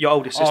 17. Your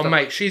oldest sister. Oh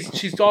mate,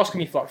 she's asking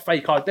me for like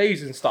fake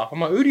IDs and stuff. I'm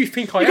like, who do you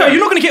think I am? You're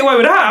not going to get away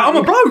with that. I'm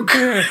a bloke.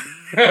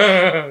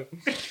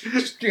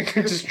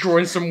 just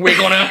drawing some wig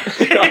on her.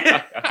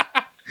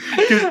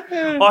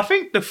 I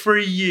think the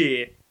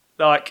 3-year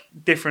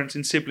difference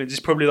in siblings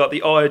is probably like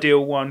the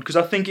ideal one, because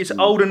I think it's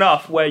old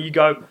enough where you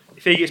go,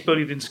 if he gets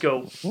bullied in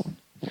school,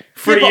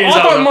 3 years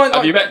I don't older. mind,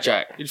 have you met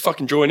Jack? He'd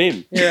fucking join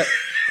in. Yeah.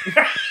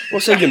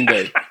 What's he gonna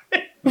do?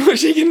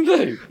 What's he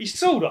gonna do? He's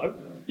tall though.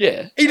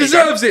 Yeah. He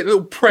deserves it,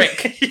 little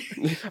prick.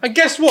 And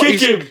guess what?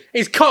 Kick him.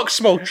 His cock's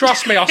small.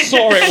 Trust me, I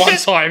saw it one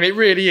time. It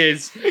really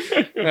is.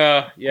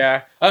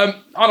 Yeah. I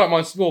don't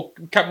mind. Well,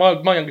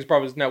 my youngest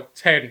brother's now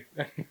 10.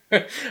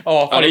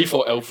 And he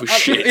thought Elf was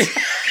shit.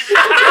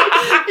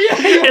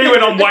 He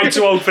went, I'm way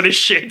too old for this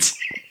shit.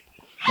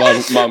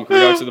 Mum, can we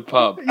go to the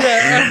pub?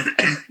 Yeah.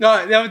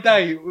 No, the other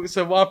day,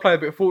 so I play a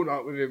bit of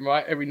Fortnite with him,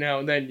 right? Every now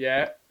and then,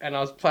 yeah. And I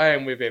was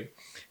playing with him.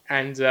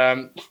 And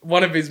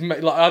one of his, I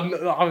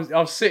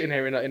was sitting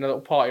here in a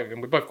little party with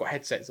him. We both got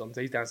headsets on,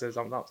 so he's downstairs,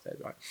 I'm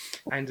upstairs, right?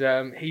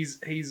 And he's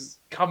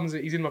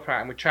in my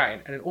flat and we're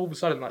chatting, and then all of a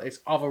sudden, like, this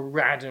other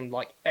random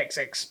like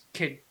XX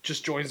kid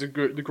just joins the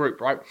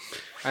group, right?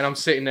 And I'm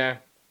sitting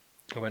there.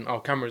 I went, "Oh,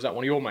 Cameron, is that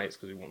one of your mates?"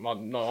 Because he went, "No."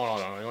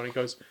 And he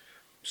goes,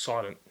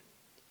 silent. I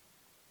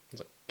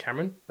was like,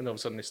 "Cameron?" And all of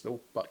a sudden, this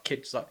little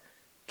kid's like,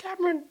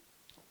 Cameron,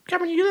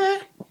 you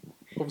there?"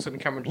 All of a sudden,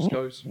 Cameron just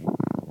goes,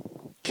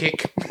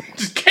 kick.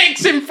 Just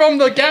kicks him from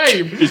the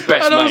game. His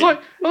best and I was mate.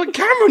 like,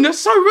 Cameron, that's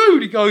so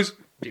rude. He goes,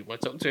 "Do you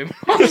want to talk to him?"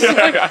 I was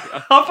like, I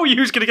thought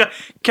you was going to go,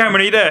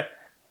 Cameron, are you there?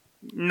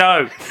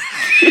 No.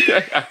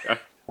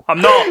 I'm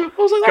not. I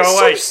was like, Go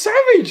away. that's so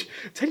savage.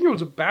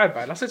 10-year-olds are bad,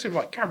 man. I said to him,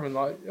 like, Cameron,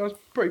 like, I was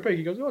pretty big.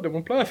 He goes, "Oh, I don't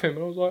want to play with him."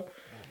 And I was like,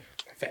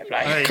 fair play.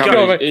 Hey,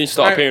 Cameron, he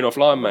started appearing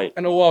offline, mate.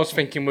 And all I was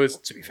thinking was,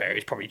 to be fair,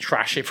 he's probably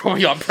trash. He'd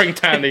probably bring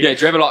down the... Yeah,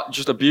 do you ever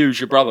just abuse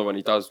your brother when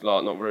he does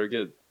not very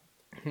good?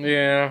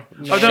 Yeah.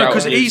 I don't know,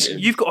 because Shout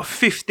out. you've got a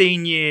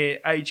 15-year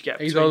age gap.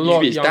 He's between a you.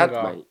 lot His younger.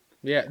 dad, mate.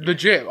 Yeah,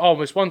 legit. Oh,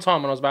 this one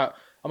time when I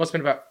must have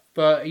been about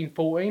 13,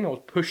 14, I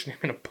was pushing him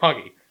in a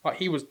buggy. Like,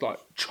 he was like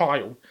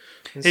child.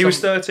 He was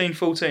 13,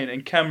 14,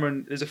 and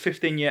Cameron, there's a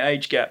 15-year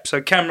age gap.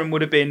 So Cameron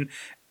would have been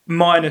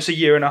minus a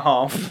year and a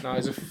half. No,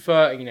 it's a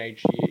 13 year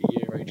age.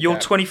 You're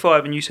gap.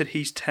 25 and you said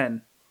he's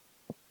 10.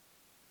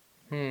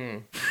 Hmm.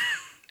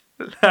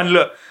 And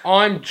look,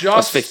 I'm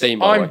just 15,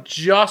 by the way. I'm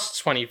just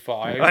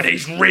 25. and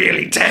he's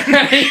really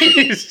 10.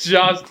 He's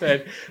just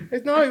 10.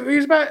 No, I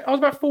was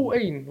about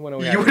 14 when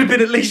we had You would have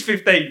been at least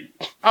 15.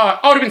 I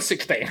would have been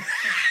 16.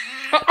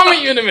 I'll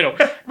meet you in the middle.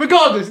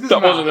 Regardless, it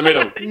doesn't That wasn't the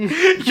matter.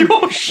 middle.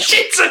 You're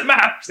shit at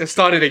maths. Let's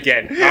start it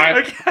again. Right?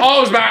 Okay. I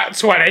was about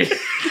 20.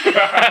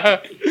 I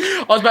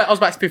was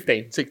about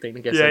 15, 16,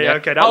 I'm guessing. Yeah,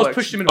 okay, that I was works.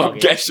 pushing him in the I'm buggy.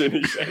 guessing,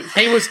 he says.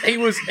 He was But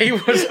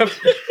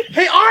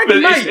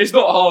mate. it's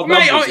not hard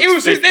Mate, numbers,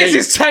 it's this 15.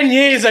 is 10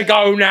 years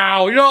ago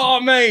now. You know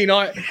what I mean?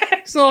 Like,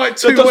 it's not like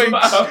 2 That doesn't weeks.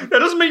 matter. That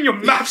doesn't mean your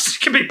maths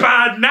can be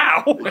bad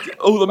now.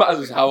 All that matters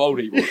is how old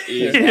he was.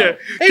 He is now. Yeah.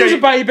 He was a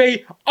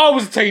baby. I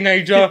was a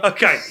teenager.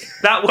 Okay,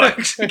 that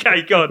works.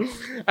 Okay, go on.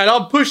 And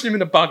I'm pushing him in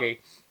the buggy.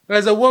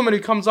 There's a woman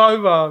who comes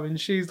over and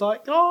she's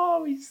like,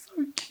 "Oh, he's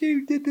so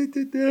cute." Da, da,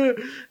 da, da.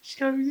 She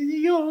goes, "Is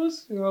he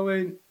yours?" And I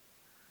went,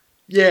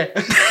 "Yeah."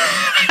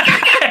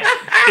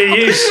 He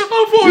is. I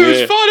thought it was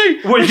Yeah.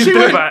 funny. What And you she do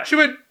went, about it? She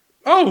went,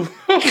 "Oh,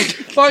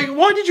 like,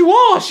 why did you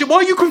ask? Why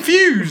are you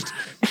confused?"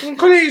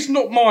 Because it's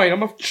not mine.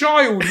 I'm a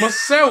child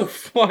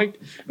myself. Like,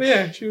 but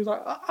yeah, she was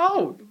like,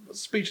 "Oh,"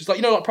 speeches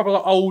like like proper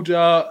like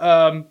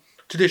older,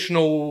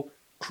 traditional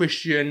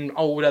Christian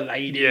older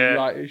lady. Yeah.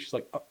 Like she's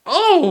like,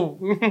 "Oh,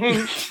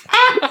 the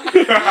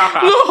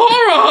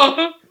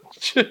horror."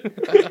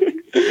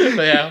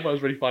 But yeah, that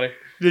was really funny.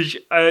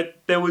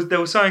 There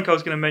was something I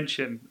was going to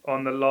mention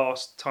on the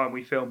last time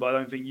we filmed, but I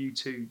don't think you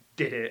two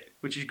did it,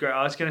 which is great.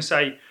 I was going to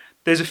say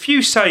there's a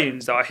few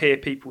sayings that I hear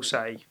people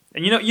say,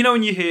 and you know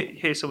when you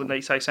hear someone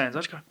they say sayings, I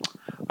just go,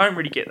 I don't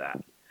really get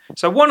that.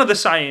 So one of the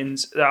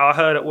sayings that I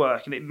heard at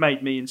work, and it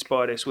made me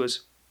inspire this,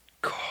 was,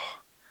 God,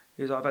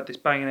 I've had this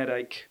banging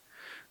headache.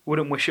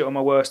 Wouldn't wish it on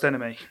my worst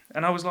enemy.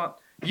 And I was like,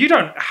 you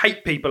don't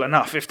hate people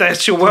enough if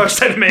that's your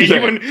worst enemy.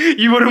 Yeah.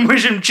 You wouldn't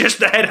wish them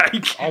just a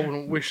headache. I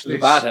wouldn't wish It's a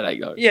this. bad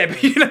headache, though. Yeah,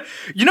 but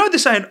you know the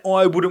saying,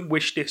 I wouldn't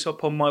wish this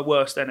upon my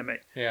worst enemy.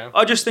 Yeah.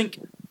 I just think,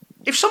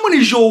 if someone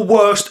is your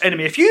worst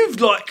enemy, if you've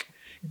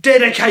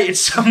dedicated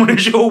someone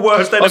as your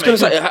worst enemy. I was going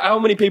to say, how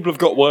many people have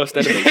got worst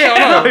enemies?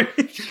 Yeah, I know.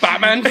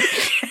 Batman.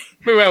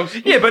 Who else?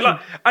 Yeah, but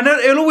and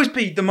it'll always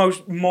be the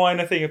most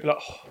minor thing. It'll be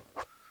like, oh,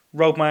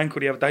 rolled my ankle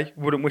the other day.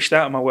 Wouldn't wish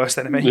that on my worst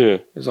enemy. Yeah,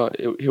 it's like,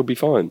 he'll be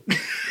fine.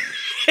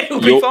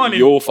 It'll be fine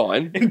You're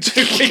fine. in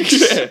 2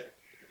 weeks. Yeah.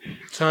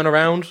 Turn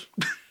around.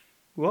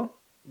 What?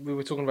 We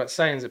were talking about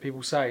sayings that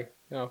people say.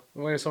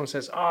 When someone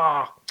says,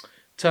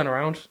 turn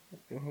around.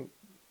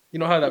 You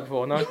not heard that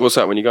before, no? What's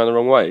that, when you're going the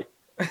wrong way?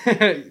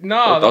 No.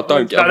 I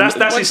don't get No, it.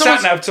 that's When his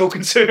someone's- sat nav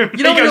talking to him.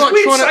 You know He when goes,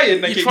 you're "Weird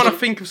saying." you're trying to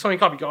think of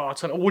something up, you go,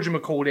 what do you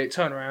call it?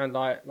 Turn around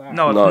like that.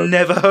 No, I've No.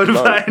 never heard of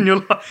No. that in your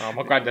life. Oh,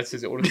 my granddad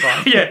says it all the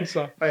time. Yeah.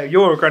 So, Oh, yeah,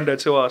 you're a granddad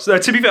to us. No,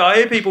 to be fair, I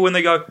hear people when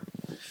they go,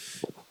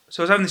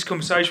 so I was having this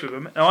conversation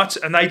with them,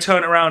 and they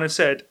turn around and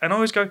said, and I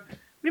always go,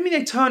 what do you mean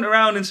they turned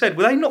around and said,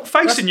 were they not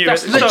facing you?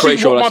 that's at the I'm start? pretty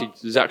sure literally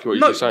that's exactly what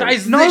No, you're saying. that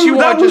is No, literally what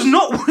that I was just...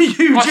 not what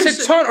you I just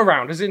said turn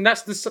around, as in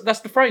that's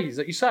the phrase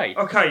that you say.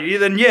 Okay,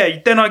 then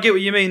I get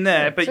what you mean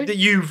there, but see?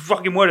 you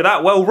fucking worded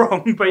that well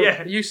wrong, but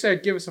yeah. You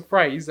said give us a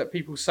phrase that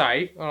people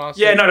say. And I said,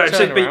 Yeah, no, turn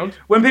so around.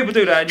 when people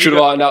do that, and you Should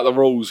have go, ironed out the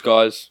rules,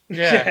 guys.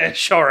 yeah,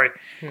 sorry.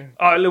 All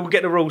right, we'll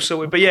get the rules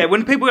sorted. But yeah,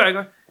 when people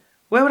go,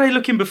 where were they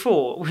looking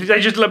before? Were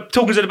they just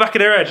talking to the back of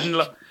their head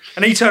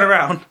and he turn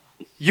around?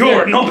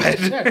 You're a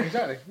knobhead. Yeah,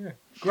 exactly. Yeah.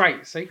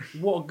 Great. See,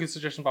 what a good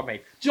suggestion by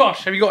me.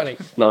 Josh, have you got any?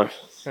 No.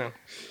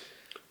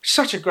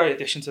 Such a great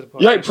addition to the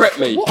podcast. You ain't prepped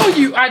me. What are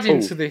you adding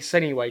Ooh. to this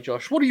anyway,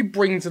 Josh? What do you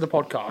bring to the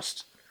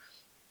podcast?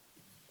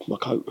 My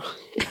coat.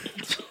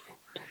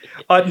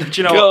 Do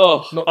you know what?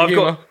 Oh. Not the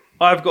humour.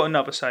 I've got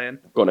another saying.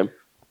 Go on, then.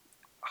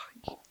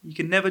 You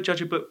can never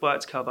judge a book by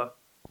its cover.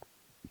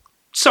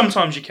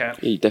 Sometimes you can.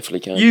 Yeah, you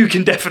definitely can. You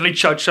can definitely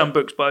judge some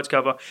books by its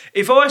cover.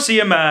 If I see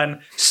a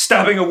man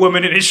stabbing a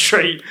woman in his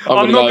street,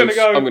 I'm not going to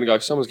go. I'm going to go.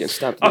 Someone's getting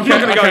stabbed. I'm not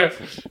going to go.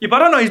 Okay. Yeah,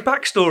 but I don't know his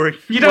backstory.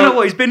 You don't know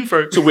what he's been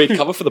through. It's a weird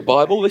cover for the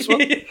Bible, this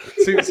one.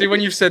 See,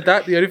 when you've said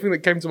that, the only thing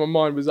that came to my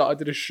mind was that I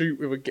did a shoot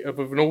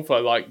with an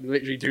author like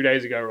literally 2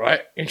 days ago,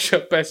 right? In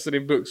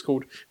best-selling books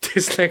called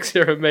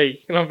Dyslexia and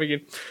Me, and I'm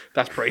thinking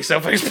that's pretty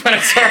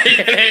self-explanatory,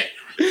 isn't it?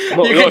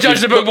 Not You can if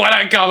judge you've the book by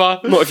that cover.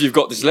 Not if you've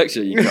got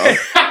dyslexia, you can't.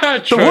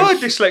 The word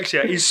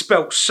dyslexia is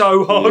spelt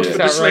so hard Yeah.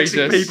 for It's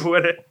dyslexic outrageous. people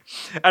in it.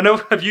 And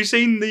have you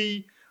seen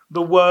the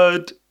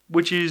word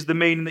which is the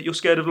meaning that you're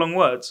scared of long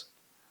words?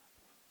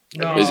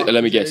 No.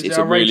 Let me guess. Is It's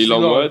it a really outrageously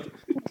long word.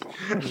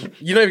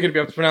 You're not even going to be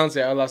able to pronounce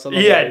it unless I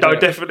love Yeah, it, no, isn't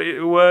it? definitely.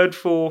 The word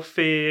for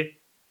fear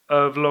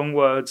of long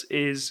words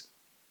is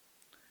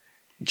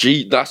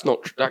Gee, that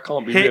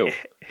can't be real.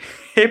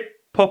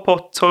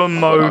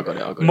 hippopotomo I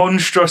got it.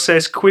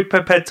 monstroses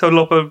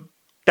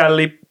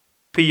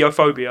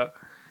quipepetolopodalipiophobia.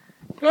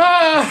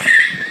 Ah!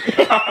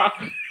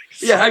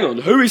 Yeah, hang on.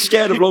 Who is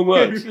scared of long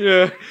words?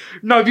 Yeah.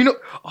 No, have you not?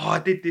 Oh, I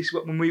did this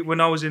when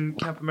I was in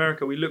Camp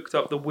America. We looked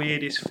up the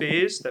weirdest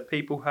fears that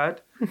people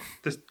had.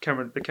 The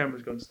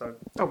camera's gone slow.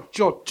 Oh,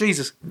 God,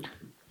 Jesus.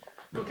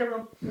 Carry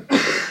on.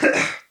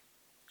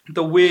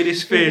 The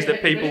weirdest fears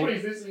that people.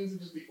 Anybody's listening to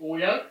just the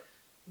audio.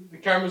 The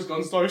camera's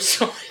gone slow,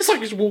 so it's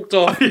like it's walked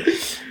off. It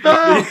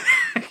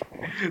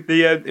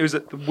was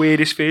the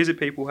weirdest fears that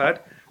people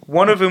had.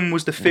 One of them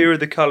was the fear of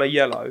the colour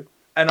yellow.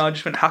 And I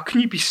just went, how can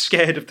you be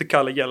scared of the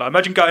colour yellow?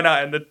 Imagine going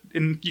out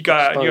and you go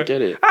out and you go,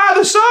 get it.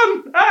 the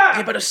sun! Ah!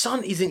 Yeah, but the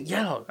sun isn't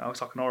yellow. Oh, it's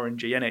like an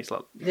orangey, isn't it? It's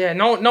like, Yeah,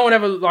 no one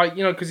ever, like,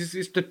 you know, because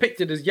it's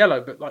depicted as yellow,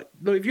 but, like,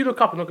 look, if you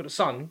look up and look at the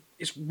sun,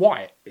 it's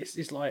white.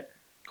 It's like...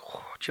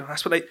 oh, do you know,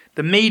 that's what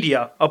the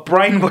media are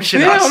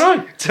brainwashing Yeah, us I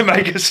know. to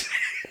make us...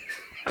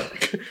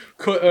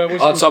 I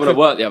had someone at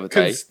work the other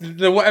day.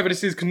 Whatever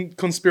this is,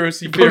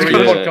 conspiracy theory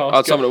podcast. I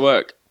had someone at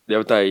work the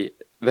other day.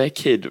 Their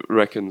kid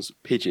reckons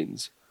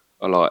pigeons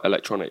are like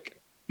electronic.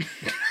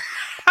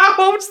 How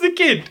old's the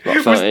kid?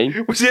 Like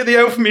 13. Was he at the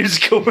Elf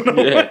musical?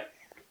 Yeah.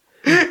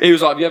 He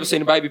was like, have you ever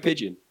seen a baby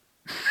pigeon?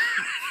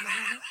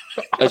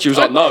 And she was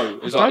like, no.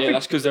 He was like, yeah,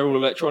 that's because they're all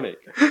electronic.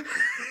 I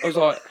was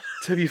like...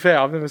 To be fair,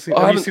 I've never seen...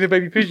 Have you seen a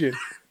baby pigeon?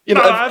 You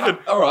know, No, I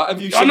haven't. All right,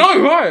 have you seen... I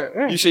know, right.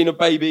 Yeah. You seen a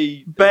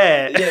baby...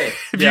 Bear. Yeah.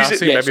 Yeah, I've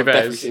seen yes, baby I've definitely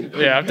bears. seen a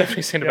baby Yeah, I've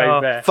definitely seen a baby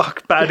Oh, bear.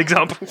 fuck, bad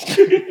example.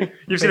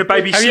 You've seen a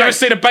baby Have you ever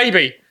snake? seen a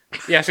baby?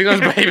 Yeah, see those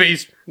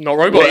babies, not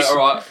Well, robots. all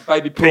right,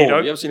 baby prawn.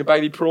 Pedo. You ever seen a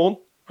baby prawn?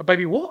 A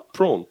baby what?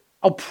 Prawn.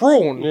 Oh,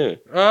 prawn. Yeah.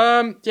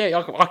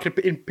 Yeah, I could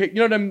pick.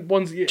 You know them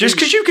ones. That you Just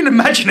because you can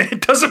imagine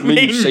it doesn't mean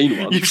mean you've seen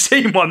one. You've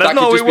seen one. That's That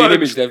not could how just it be an works.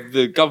 image that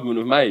the government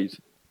have made.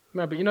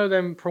 No, but you know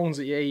them prawns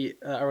that you eat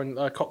are in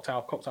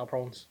cocktail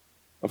prawns.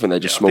 I think they're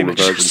just I think smaller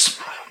they're versions.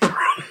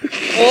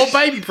 just- Or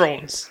baby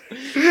prawns.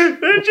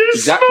 They're just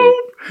Exactly.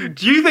 small.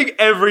 Do you think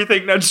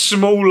everything that's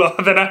smaller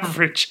than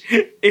average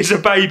is a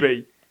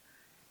baby?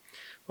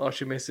 Oh,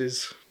 she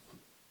misses.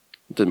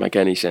 Didn't make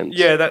any sense.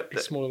 Yeah, that.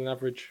 It's smaller than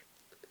average.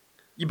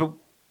 Yeah, but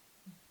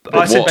But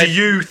I said, what? do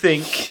you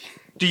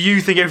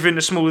think everything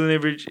that's smaller than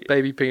average?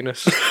 Baby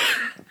penis.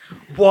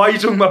 Why are you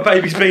talking about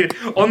babies' penis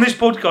on this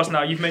podcast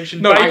now? You've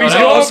mentioned No, babies'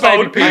 hang on, your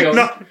arsehole. baby penis.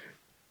 No.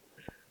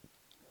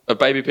 A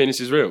baby penis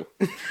is real.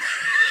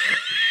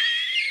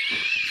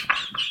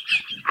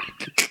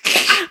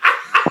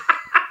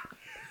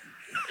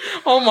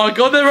 Oh my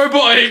god, they're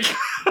robotic.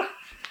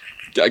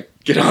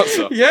 Good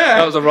answer. Yeah.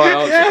 That was the right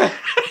answer.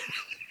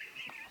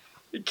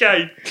 Yeah.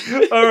 Okay.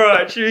 All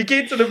right. Should we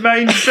get to the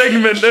main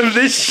segment of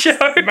this show?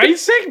 Main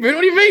segment?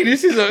 What do you mean?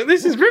 This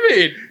is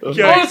riveting.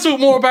 Okay. I want to talk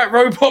more about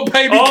robot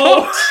baby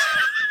Oh.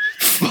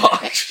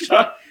 cocks.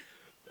 Fuck.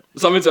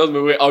 Something tells me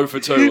we're 0 for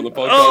 2 on the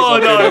podcast. Oh I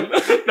no,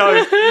 think.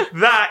 no,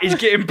 that is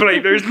getting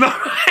bleeped. There is no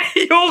way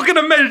you're going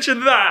to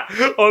mention that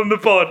on the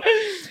pod.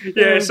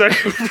 Yeah, so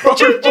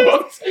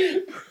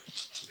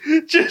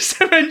just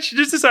to mention,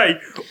 just to say,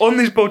 on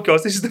this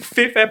podcast, this is the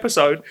 5th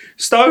episode.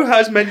 Stowe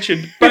has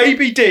mentioned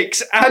baby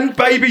dicks and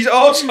babies'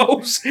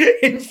 arseholes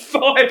in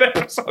 5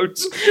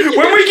 episodes.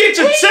 When we get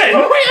to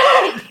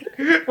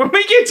 10, when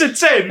we get to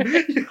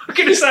 10, you're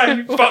going to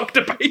say fuck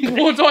the baby.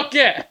 What do I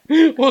get?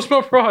 What's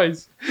my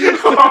prize?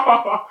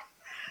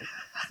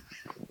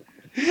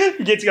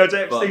 You get to go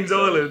to Epstein's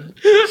Island.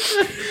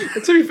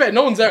 To be fair,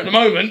 no one's there at the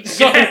moment.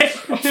 So I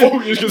thought you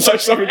were going to say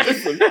something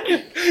different.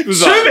 It was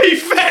To like, be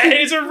fair,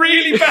 it's a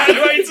really bad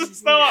way to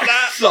start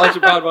that. such a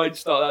bad way to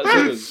start that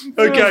sentence.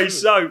 Okay,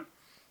 so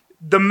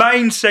the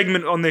main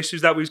segment on this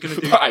is that we was going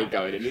to do. That ain't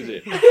going in, is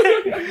it?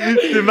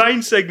 The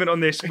main segment on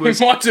this we was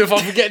might do if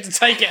I forget to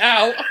take it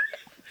out.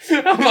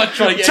 I might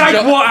try to get a take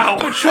job. what I'm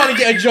out? trying to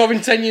get a job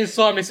in 10 years'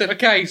 time. They said,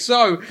 okay,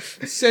 so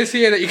it says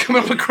here that you're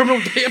coming up with a criminal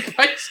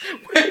database.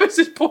 Where was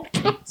this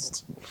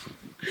podcast?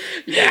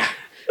 Yeah.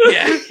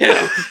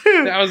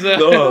 That was a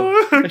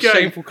No.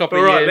 shameful couple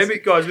All of right, years.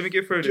 let me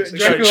get through this. Do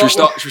you Okay. reckon- Should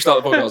we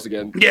start the podcast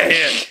again? Yeah.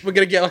 We're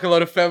going to get like a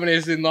lot of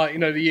feminists in like,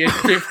 the year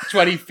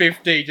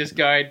 2050 just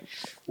going,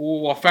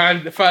 oh, I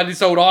found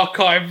this old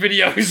archive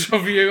videos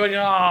of you and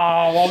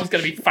I was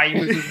going to be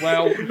famous as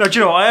well. No, do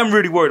you know what? I am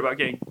really worried about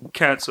getting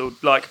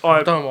cancelled. Like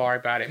I Don't worry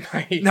about it,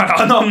 mate. no,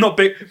 I'm not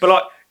big, but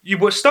like you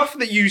were stuff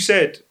that you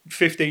said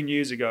 15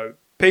 years ago.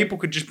 People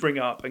could just bring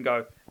up and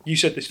go, "You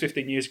said this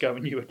 15 years ago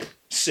when you were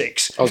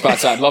 6." I was about to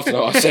say, I'd love to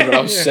know what I said when I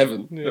was Yeah.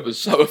 7. It was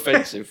so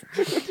offensive.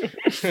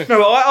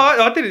 No,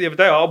 I did it the other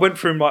day. I went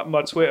through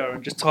my Twitter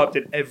and just typed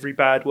in every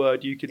bad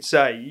word you could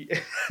say,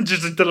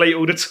 just to delete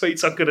all the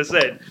tweets I could have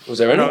said. Was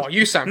there any? Oh,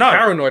 you sound No.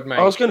 paranoid, mate.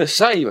 I was going to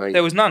say, mate.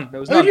 There was none. There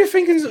was Who none. do you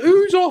think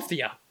who's after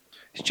you?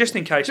 It's just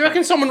in case. Do you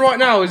reckon someone right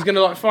now is going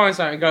to like find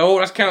something and go, oh,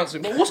 that's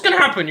counselling? But what's going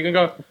to happen? You're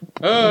going to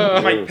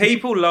go, Mate,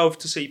 people love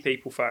to see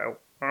people fail.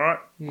 All right,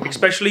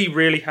 especially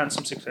really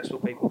handsome, successful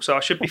people. So I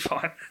should be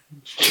fine.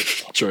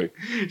 True.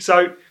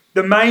 So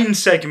the main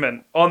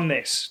segment on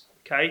this,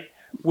 okay,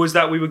 was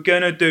that we were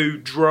gonna do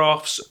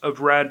drafts of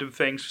random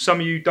things. For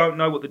some of you don't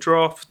know what the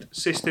draft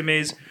system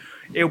is.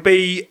 It'll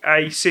be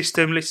a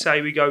system. Let's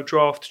say we go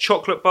draft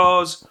chocolate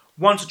bars.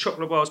 Once a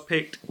chocolate bar is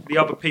picked, the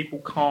other people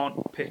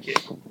can't pick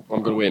it.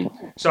 I'm going to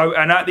win. So,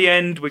 and at the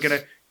end, we're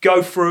gonna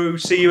go through,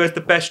 see who has the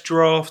best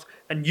draft,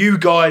 and you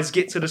guys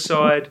get to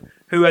decide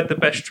who had the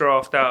best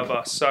draft out of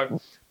us.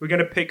 So we're going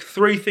to pick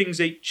 3 things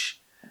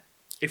each.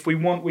 If we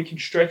want, we can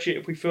stretch it.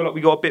 If we feel like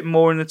we got a bit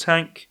more in the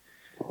tank,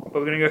 but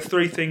we're going to go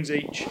 3 things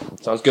each.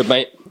 Sounds good,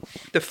 mate.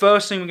 The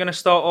first thing we're going to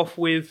start off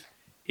with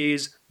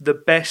is the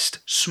best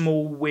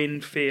small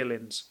win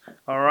feelings.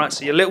 All right,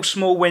 so your little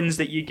small wins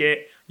that you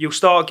get, you'll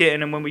start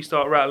getting them when we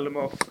start rattling them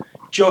off.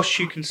 Josh,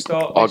 you can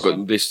start. I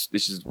got this.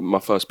 This is my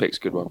first pick's a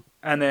good one.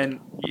 And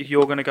then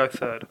you're going to go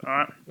third. All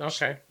right.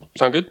 Okay.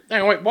 Sound good?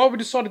 Hang on, wait. Why have we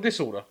decided this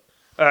order?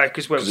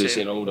 Because it's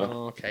in order.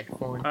 Oh, okay,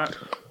 fine. Right.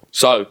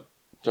 So,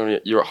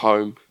 you're at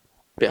home,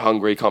 a bit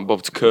hungry, can't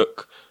bother to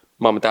cook.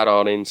 Mum and Dad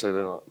aren't in, so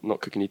they're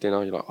not cooking your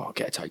dinner. You're like, oh,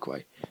 get a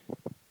takeaway.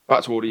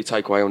 About to order your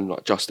takeaway on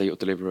like Just Eat or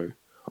Deliveroo.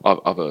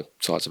 Other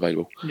sites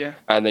available. Yeah.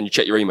 And then you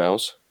check your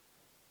emails.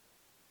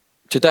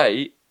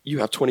 Today, you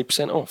have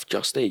 20% off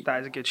Just Eat.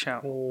 That is a good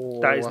shout. Oh,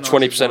 That is nice.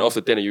 20% off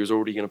the dinner you was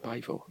already going to pay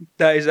for.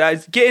 That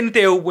is getting a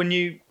deal when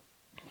you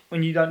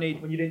don't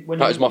need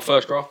That is my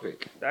first draft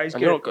pick. That is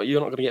and good. you're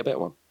not going to get a better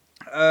one.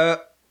 I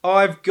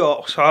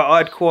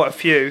had quite a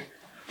few.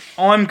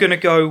 I'm gonna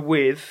go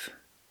with.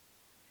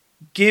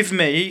 Give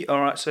me. All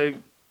right. So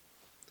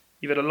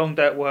you've had a long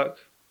day at work.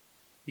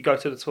 You go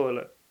to the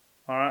toilet.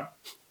 All right.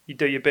 You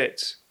do your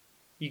bits.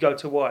 You go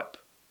to wipe.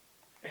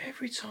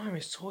 Every time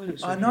it's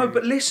toilets. I know,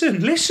 but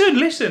listen.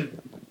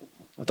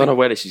 I don't know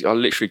where this is. I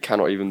literally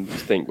cannot even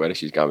think where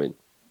this is going.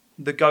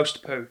 The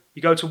ghost poo.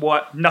 You go to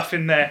wipe.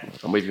 Nothing there.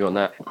 I'm with you on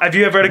that. Have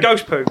you ever had a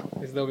ghost poo?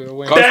 There's a little bit of a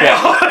win.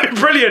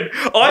 Brilliant.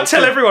 I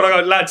tell everyone.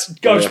 I go, lads,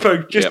 ghost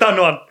poo. Just done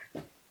one.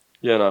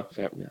 Yeah, no.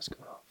 Fair. Yeah, that's good.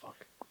 Oh,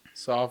 fuck.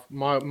 So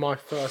my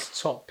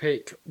first top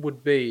pick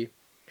would be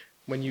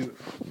when you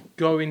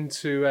go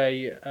into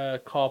a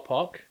car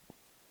park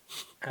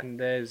and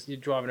you're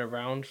driving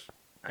around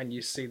and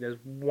you see there's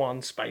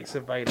one space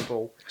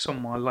available. It's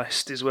on my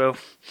list as well.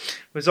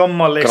 It was on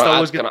my list.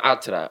 Can I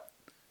add to that?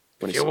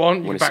 When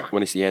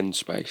it's the end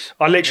space.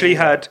 I literally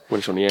had when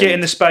it's on the end.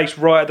 Getting the space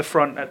right at the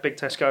front at Big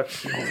Tesco.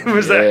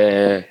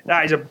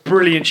 That is a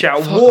brilliant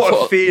shout.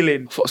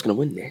 Feeling! I thought I was going to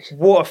win this.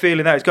 What a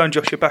feeling that is. Go and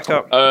Josh, you're back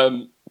up.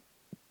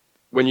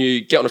 When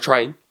you get on a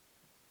train,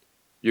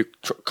 you're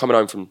coming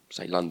home from,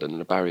 say, London and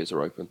the barriers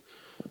are open.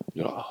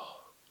 You're like, oh,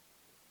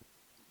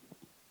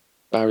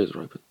 barriers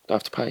are open. Don't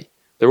have to pay.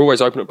 They're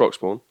always open at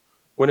Broxbourne.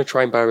 When a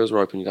train barriers are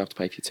open, you don't have to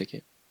pay for your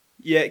ticket.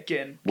 Yeah,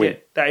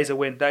 that is a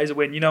win. That is a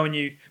win. You know,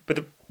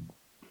 but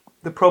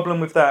the problem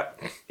with that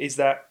is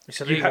that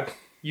it's illegal.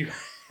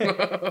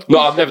 No,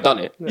 I've never done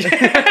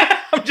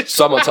it.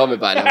 Someone told me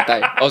about it the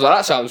other day. I was like,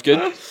 that sounds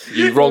good.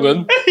 You wrong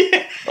 'un.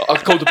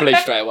 I've called the police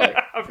straight away.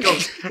 Of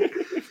course.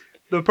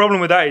 The problem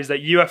with that is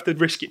that you have to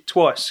risk it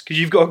twice because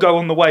you've got to go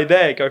on the way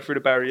there, go through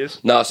the barriers.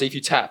 No, see, if you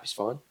tap, it's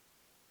fine.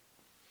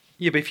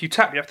 Yeah, but if you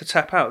tap, you have to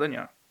tap out, don't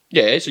you?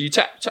 Yeah, so you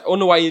tap on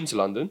the way into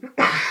London.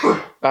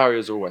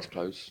 Barriers are always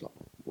closed, like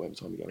whatever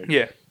time you go in.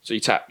 Yeah. So you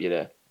tap, you're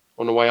there.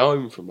 On the way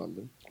home from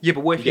London, yeah,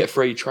 but what if you get a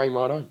free train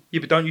ride home?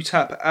 Yeah, but don't you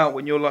tap out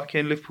when you're like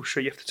in Liverpool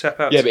Street? You have to tap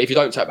out. Yeah, but if you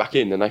don't tap back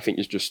in, then they think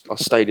I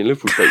stayed in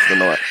Liverpool Street for the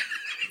night.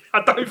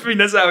 I don't think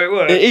that's how it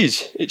works. It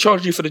is. It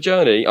charges you for the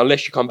journey.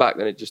 Unless you come back,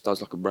 then it just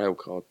does like a rail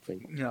card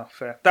thing. Yeah,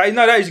 fair. That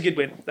is a good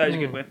win. That is a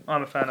good win.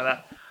 I'm a fan of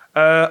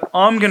that.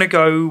 I'm going to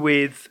go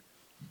with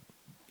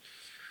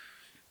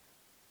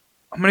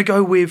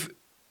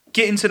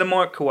getting to the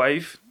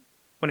microwave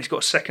when it's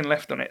got a second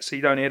left on it, so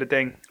you don't hear the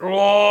ding.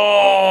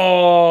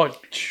 Oh,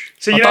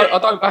 so I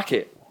don't back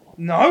it.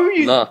 No,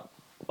 No.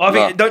 I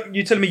think don't.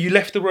 You telling me you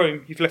left the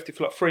room? You've left it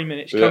for like 3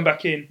 minutes. You come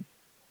back in.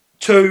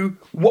 2.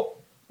 What?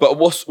 But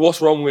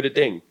what's wrong with a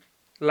ding?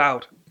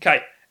 Loud.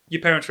 Okay,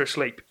 your parents are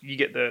asleep. You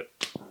get the.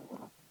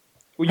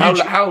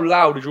 Well, how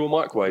loud is your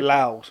microwave?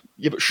 Loud.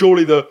 Yeah, but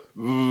surely the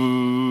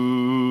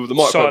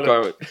microwave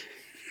going.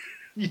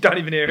 You don't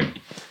even hear it.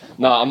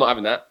 No, I'm not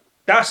having that.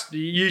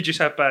 You just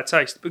have bad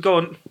taste. But go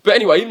on. But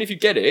anyway, even if you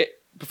get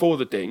it before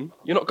the ding,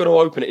 you're not going to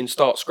open it and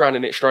start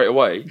scranning it straight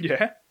away.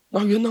 Yeah.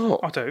 No, you're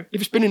not. I do.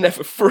 If it's been in there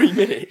for 3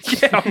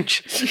 minutes. Yeah,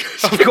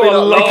 I've got a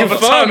lot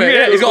of tongue.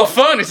 Yeah, he's got a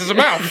furnace as a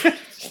mouth.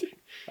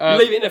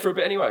 Leave it in there for a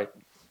bit anyway.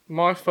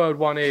 My third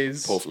one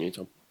is. Poor from you,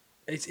 Tom.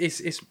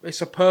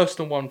 It's a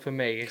personal one for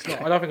me. It's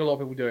not. I don't think a lot of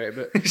people do it,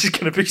 but this is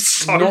going to be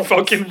so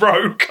fucking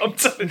rogue. I'm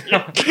telling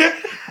you.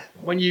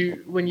 when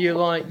you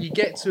like you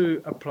get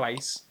to a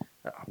place,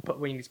 but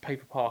when you need to pay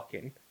for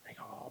parking, you think,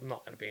 oh, I'm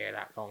not going to be here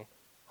that long.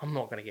 I'm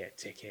not going to get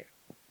a ticket.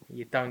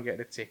 You don't get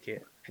the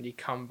ticket, and you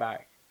come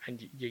back,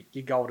 and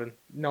you're golden.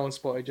 No one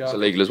spotted you. It's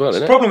illegal as well,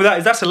 isn't it? The problem with that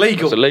is that's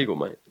illegal. It's illegal,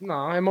 mate.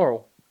 No,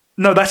 immoral.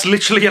 No, that's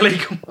literally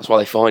illegal. That's why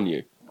they fine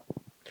you.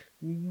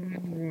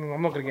 I'm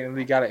not going to get into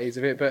the legalities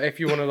of it, but if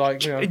you want to,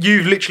 like, you know,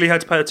 you've literally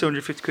had to pay a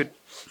 250 quid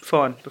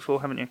fine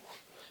before, haven't you?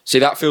 See,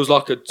 that feels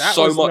like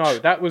No,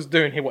 that was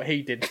doing what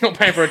he did, not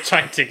paying for a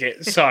train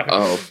ticket.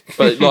 So,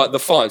 but like the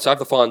fine, so if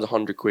the fine's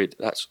 100 quid,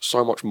 that's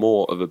so much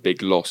more of a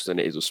big loss than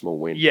it is a small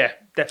win. Yeah,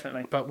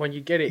 definitely. But when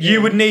you get it,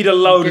 you would need a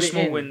load of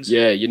small wins.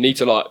 Yeah, you need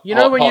to like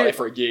park it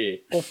for a year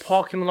or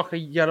parking on like a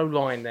yellow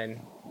line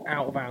then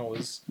out of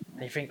hours,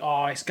 and you think,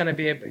 oh, it's going to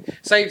be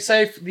say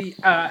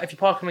if you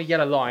park on a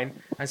yellow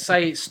line and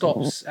say it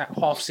stops at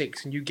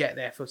 6:30 and you get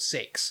there for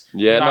 6.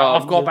 Yeah,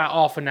 I've got about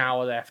half an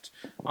hour left.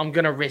 I'm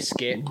going to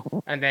risk it,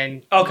 and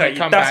then Okay,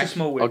 come that's back. a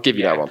small win. I'll give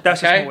you that one.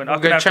 That's a small win. I I'm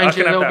can gonna have change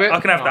it a little bit. I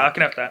can have that. I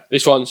can have that.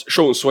 This one's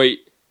short and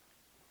sweet.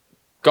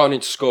 Going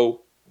into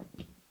school,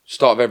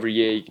 start of every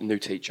year, new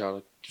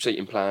teacher,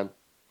 seating plan,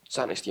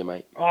 sat next to your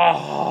mate.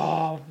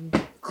 Oh,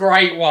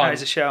 great one. That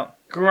is a shout.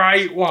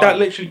 Great one. That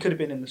literally could have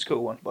been in the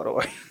school one, by the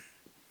way.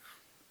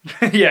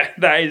 Yeah,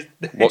 that is.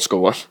 What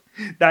school one?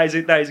 That is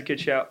a good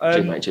shout.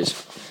 Gym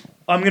matches.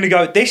 I'm gonna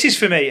go. This is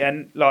for me,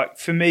 and like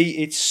for me,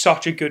 it's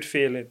such a good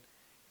feeling.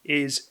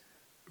 Is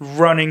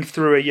running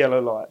through a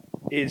yellow light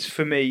is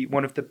for me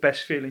one of the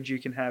best feelings you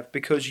can have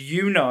because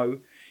you know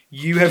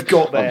you have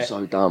got there I'm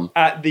so dumb.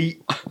 at the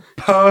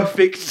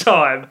perfect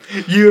time.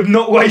 You have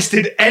not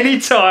wasted any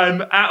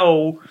time at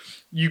all.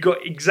 You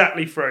got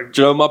exactly through.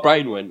 Do you know where my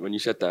brain went when you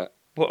said that?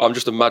 What? I'm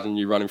just imagining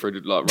you running through,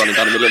 running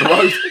down the middle of the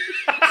road.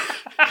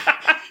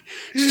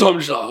 So I'm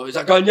just like, oh, is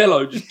that going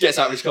yellow? Just gets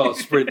out of his car,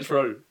 sprints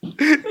through.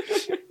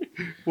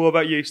 What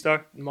about you,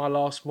 Sto? My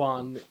last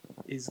one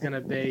is going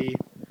to be,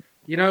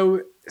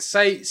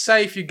 say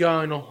if you're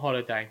going on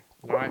holiday,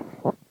 right?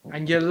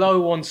 And you're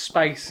low on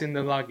space in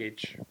the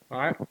luggage,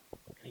 right? And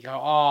you go,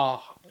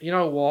 oh, you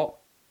know what?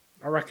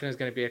 I reckon there's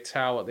going to be a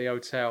towel at the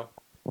hotel.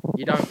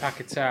 You don't pack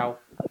a towel.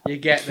 You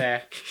get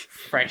there,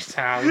 fresh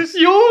towels.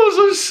 Yours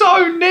are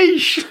so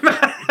niche,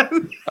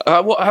 man.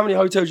 How many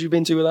hotels have you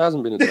been to where there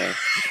hasn't been a towel?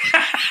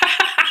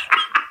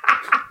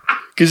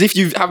 Because if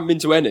you haven't been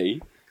to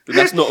any, then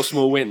that's not a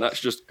small win. That's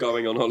just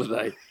going on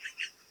holiday.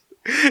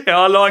 Yeah,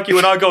 I like it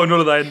when I go on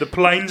holiday and the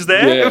plane's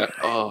there. Yeah.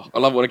 Oh, I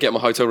love when I get in my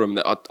hotel room.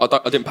 I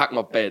didn't pack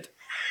my bed,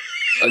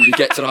 and you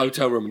get to the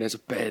hotel room and there's a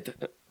bed.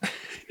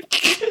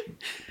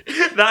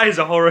 That is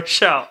a horror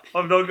shout.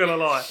 I'm not gonna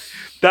lie.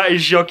 That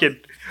is shocking.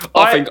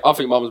 I think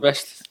mine was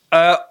best.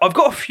 I've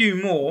got a few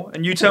more,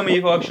 and you tell me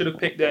if I should have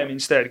picked them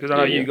instead because I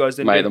know you guys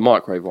didn't. Mate, the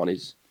microwave one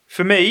is.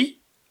 For me,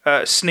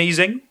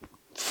 sneezing.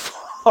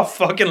 I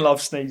fucking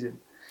love sneezing.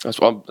 That's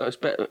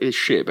better. It's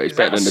shit, but it's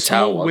better than the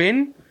towel one.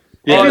 Win?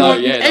 Yeah,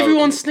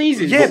 everyone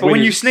sneezes. Yeah, but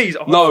when you sneeze,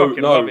 I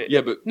fucking love it.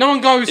 Yeah, but no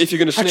one goes. if you're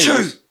gonna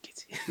sneeze,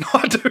 No,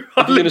 I do.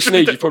 if you're gonna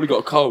sneeze, you've probably got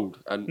a cold,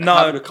 and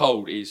having a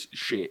cold is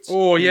shit.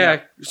 Oh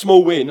yeah,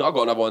 small win. I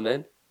got another one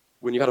then.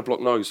 When you've had a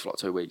blocked nose for like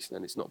 2 weeks,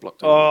 then it's not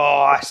blocked.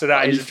 Oh, so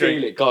that is you a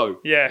dream. feel it go.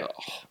 Yeah. Like,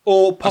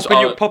 Or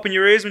popping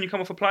your ears when you come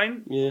off a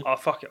plane. Yeah. Oh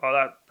fuck it.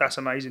 Oh, that's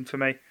amazing for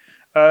me.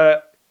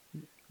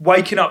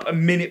 Waking up a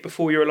minute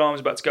before your alarm's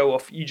about to go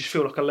off, you just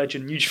feel like a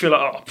legend. You just feel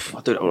like,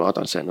 I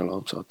don't set an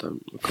alarm, so I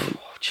can't. oh,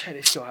 check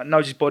this guy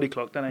knows his body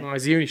clock, doesn't he? no,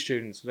 he's a uni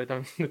student, so they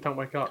don't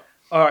wake up.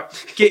 All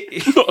right,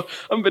 I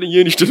haven't been a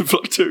uni student for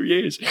like 2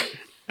 years.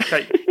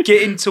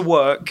 get into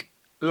work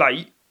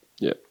late.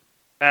 Yeah.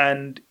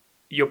 And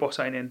your boss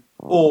ain't in,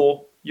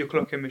 or your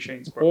clocking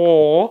machine's broke.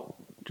 Or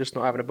just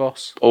not having a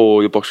boss.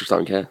 Or your boss just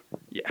don't care.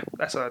 Yeah,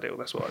 that's ideal.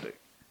 That's what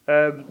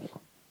I do.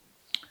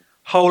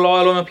 Whole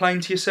aisle on a plane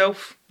to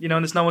yourself, and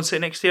there's no one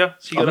sitting next to you.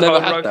 So you I've never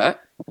had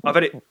that. I've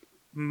had it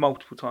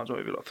multiple times,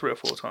 maybe like 3 or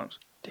 4 times.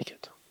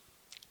 Dickhead.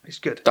 It's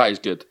good. That is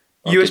good.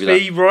 I'll give you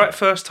USB right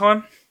first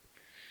time.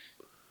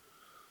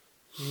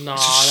 No,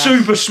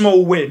 Super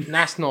small win.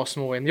 That's not a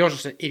small win. You're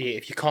just an idiot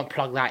if you can't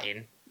plug that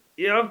in.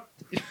 Yeah.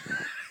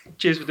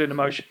 Cheers for doing the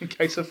motion in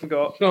case I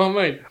forgot. You know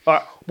what I mean? All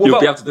right. You'll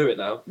be able to do it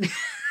now.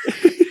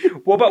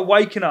 What about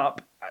waking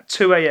up at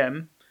 2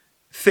 a.m.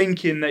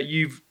 thinking that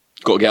you've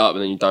got to get up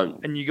and then you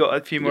don't. and you got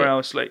a few more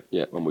hours sleep?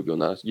 Yeah, I'm with you on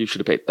that. You should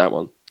have picked that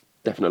one.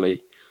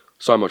 Definitely.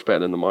 So much better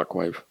than the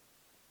microwave.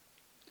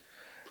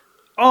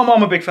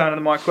 I'm a big fan of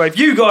the microwave.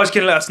 You guys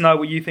can let us know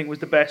what you think was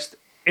the best.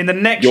 In the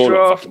next You're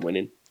not draft, fucking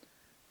winning.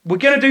 we're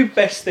going to do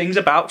best things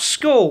about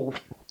school.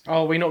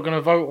 Oh, we're not going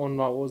to vote on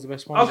what was the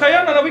best one? Okay,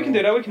 no, we can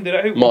do that. We can do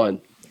that.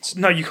 Mine.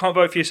 No, you can't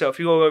vote for yourself.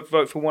 You got to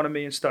vote for one of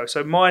me and Stowe.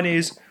 So mine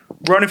is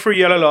running through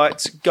yellow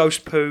lights,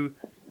 ghost poo,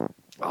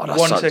 Oh, that's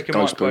 1 such second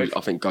Ghost Poo. microwave.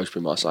 I think Ghost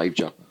Poo might have saved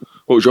you.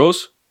 What was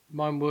yours?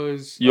 Mine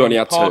was You only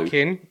had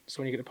parking.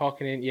 So when you get the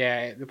parking in,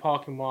 yeah, the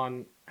parking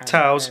one. And,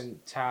 Towels.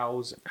 And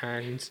towels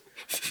and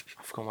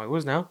I forgot what it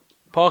was now.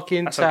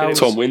 Parking, That's how good it towels.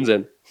 Tom wins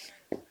then.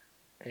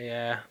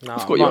 Yeah, no,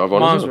 I've got your other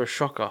one as mine well. were a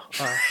shocker.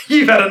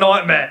 You've had a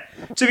nightmare.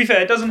 To be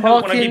fair, it doesn't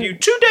help when I Parking- give you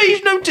 2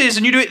 days' notice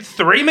and you do it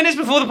 3 minutes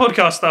before the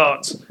podcast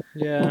starts.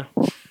 Yeah.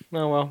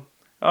 Oh well.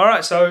 All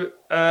right, so,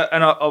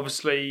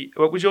 obviously,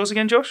 what was yours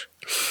again, Josh?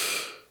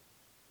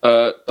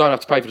 Don't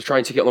have to pay for the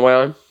train ticket on the way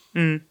home.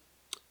 Mm.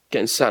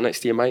 Getting sat next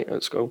to your mate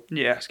at school.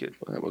 Yeah, that's good.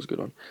 That was a good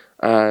one.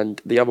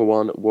 And the other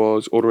one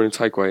was ordering a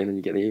takeaway and then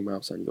you get the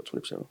email saying you got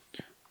 20% off.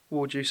 What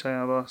would you say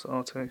out of us,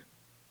 R2?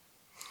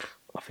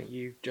 I think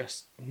you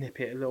just nip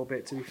it a little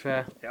bit. To be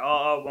fair. Yeah,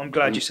 I'm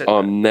glad you said that.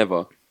 I'm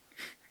never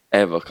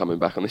ever coming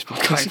back on this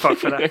Thank podcast. fuck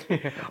for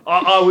that.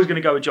 I was going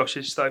to go with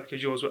Josh's though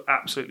because yours were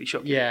absolutely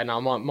shocking. Yeah,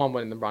 no, mine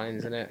went in the runnings,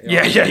 isn't it?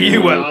 Yeah,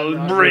 you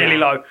were really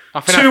low.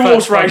 I think that 2 horse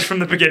first one- race from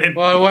the beginning.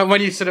 Well,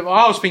 when you said it,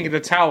 I was thinking the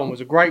tower one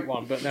was a great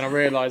one, but then I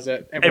realised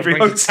that Every everyone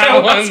brings the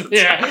hotel tower has one. a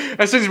Yeah,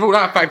 as soon as you brought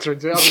that factor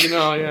into it, I was thinking,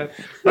 oh yeah,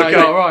 no, Okay.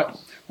 you're all right.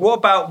 What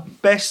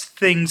about best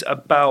things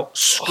about Oh,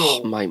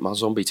 school? mate, my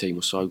zombie team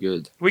was so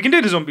good. We can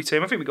do the zombie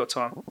team. I think we got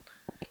time.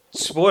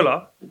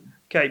 Spoiler.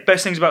 Okay,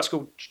 best things about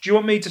school. Do you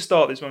want me to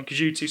start this one? Because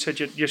you two said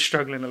you're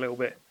struggling a little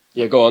bit.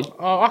 Yeah, go on.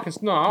 Oh, I can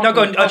No,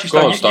 go on. Actually,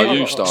 Go on, start.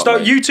 you start.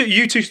 Start. mate.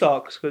 You two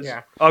start because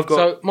Yeah. I've got.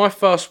 So my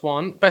first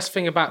one, best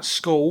thing about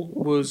school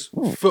was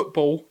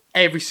football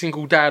every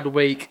single day of the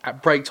week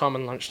at break time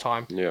and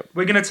lunchtime. Yeah.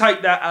 We're going to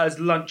take that as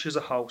lunch as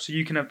a whole. So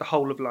you can have the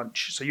whole of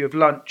lunch. So you have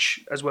lunch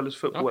as well as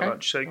football Okay. at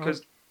lunch. So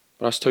because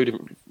But that's two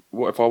different.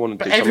 What if I want to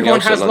But do something everyone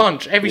else has at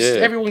lunch. Yeah.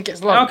 Everyone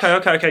gets lunch.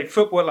 okay.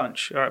 Football at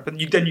lunch. All right, but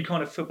then you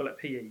can't have football at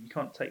PE. You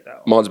can't take that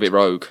off. Mine's a bit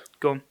rogue.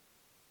 Go on.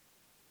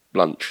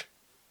 Lunch.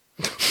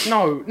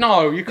 No, you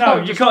No,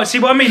 can't. you can't see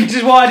what I mean. This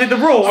is why I did the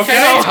rule.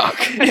 Okay.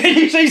 Fuck.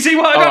 you see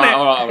why I done it.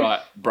 all right.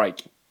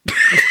 Break.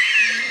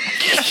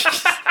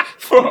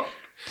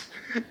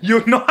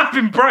 You're not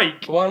having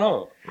break. Why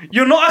not?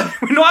 We're not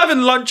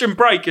having lunch and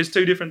break as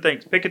two different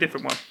things. Pick a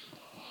different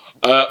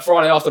one.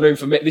 Friday afternoon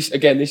for me. This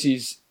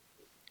is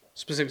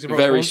Specific to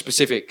very Broxbourne.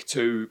 specific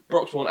to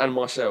Broxbourne and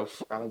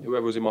myself and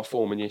whoever was in my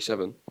form in year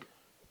 7.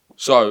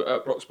 So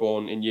at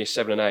Broxbourne in year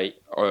 7 and 8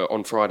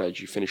 on Fridays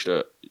you finished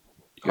at you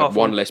Half had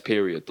one one. less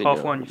period, didn't Half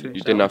you? one you finished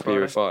You didn't on have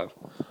period 5.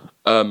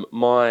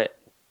 My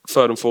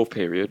 3rd and 4th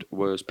period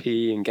was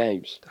PE and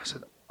games. That's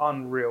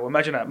unreal.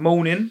 Imagine that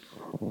morning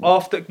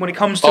after when it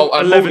comes to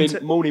and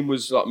 11 morning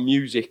was like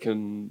music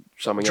and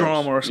something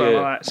drama else. or something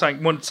Yeah. like that.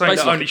 Something that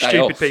Basically only like a day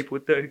stupid off. people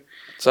would do.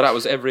 So that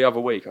was every other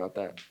week I had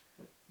that.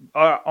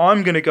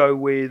 I'm going to go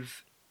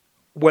with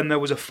when there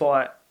was a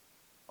fight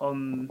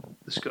in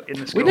the school.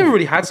 We never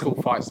really had school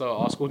fights though at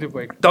our school, did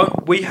we?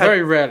 We had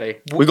Very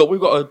rarely. We got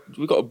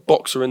a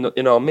boxer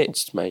in our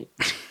midst, mate.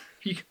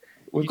 You-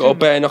 We've got a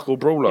bare knuckle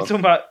brawler. You're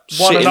talking about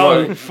Sitting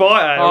 1-0 right-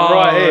 fighter Oh,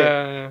 right here.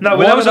 yeah. No,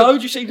 when there was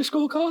Did you see the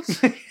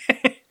scorecards?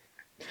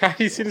 Have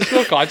you seen the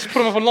scorecard? Just put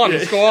them up online.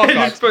 The score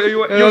archives.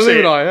 You'll Yeah, see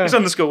it. yeah. It's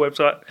on the school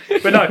website.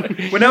 But no,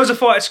 when there was a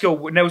fight at school,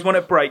 when there was one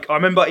at break, I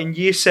remember in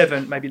year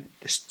 7, maybe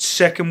the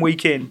second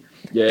week in,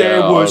 Yeah,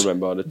 there was I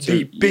remember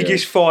the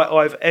biggest fight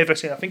I've ever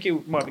seen. I think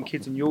it might have been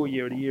kids in your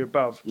year or the year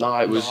above. No,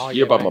 it was No,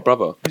 year above mate. my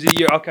brother. Was it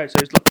year? Okay, so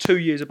it's like 2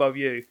 years above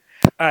you.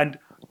 And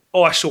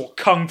I saw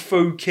kung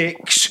fu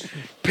kicks,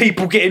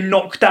 people getting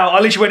knocked out. I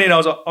literally went in, I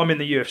was like, I'm in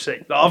the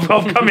UFC. Like,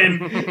 I've come in.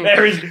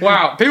 There is.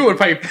 Wow, people would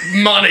pay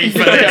money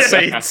for their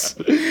seats.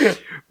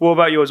 What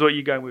about yours? What are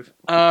you going with?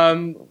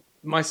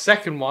 My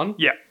second one.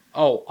 Yeah.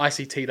 Oh,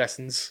 ICT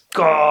lessons.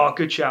 Oh,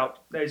 good shout.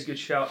 That is a good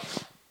shout.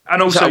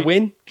 And Was also, that a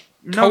win?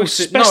 no,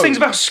 Course best no. things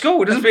about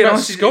school. It doesn't That's feel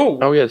about school.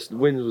 Oh yes, the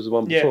win was the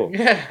one Yeah. before.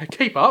 Yeah,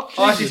 keep up.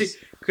 ICT, Jesus.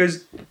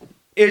 because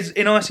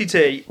in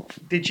ICT,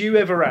 did you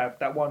ever have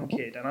that one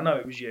kid, and I know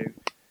it was you,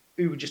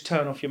 who would just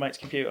turn off your mate's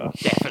computer?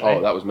 Definitely.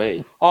 Oh, that was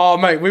me. Oh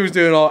mate, we was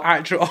doing our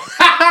actual.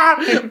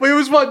 We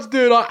was once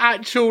doing our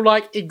actual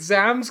like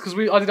exams because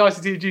I did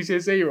ICT at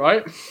GCSE,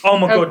 right? Oh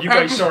my god, you Um,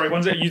 wait, sorry,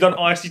 one's it? You done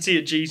ICT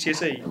at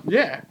GCSE?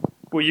 Yeah.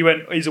 Well, you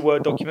went, here's a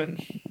Word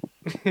document.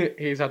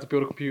 Here's how to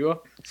build a computer.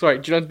 Sorry,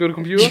 do you know how to build a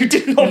computer? You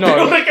did not No.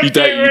 build a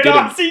computer in didn't.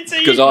 ICT.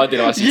 Because I did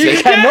ICT. You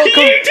Yeah, cannot you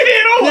did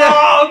it all. Yeah.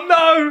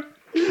 Oh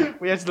no.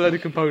 We had to learn the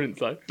components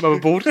though.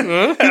 Motherboard.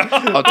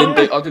 I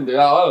didn't do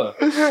that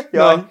either.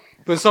 No.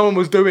 But someone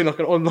was doing like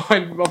an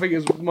online. I think it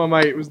was my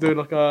mate was doing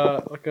like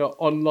a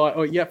online.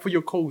 Oh yeah, for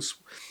your course.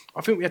 I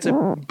think we had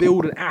to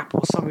build an app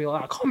or something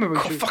like that. I can't remember.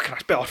 God, fucking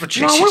that's better for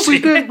No,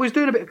 GCSE. we was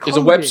doing a bit of It's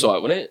a coding.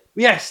 website, wasn't it?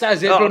 Yes,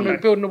 that's it. Oh,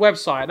 Building a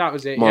website. That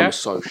was it. Mine yeah. was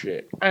so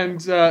shit. And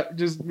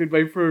just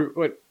midway through,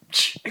 went.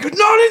 He goes,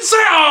 no, I didn't say.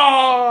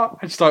 Ah!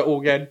 And start all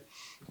again.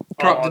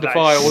 Corrupted the that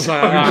file or is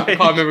something like that. I so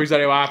can't remember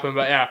exactly what happened,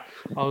 but yeah,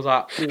 I was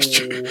like, ooh.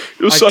 It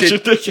was I such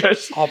did- a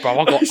dickhead. Oh, bro,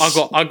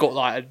 I got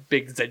like a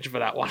big attention for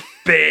that one.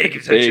 big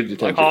attention.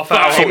 Big Like attention. half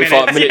hour,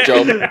 45 minute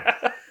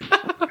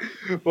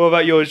job. What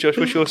about yours, Josh?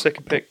 What's your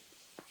second pick?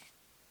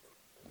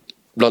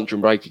 Lunch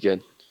and break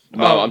again.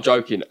 No, Oh. I'm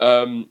joking.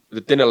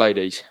 The dinner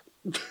ladies.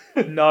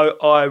 No,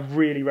 I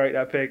really rate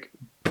that pick.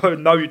 But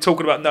no, you're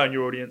talking about knowing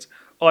your audience.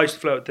 I used to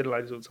flirt with dinner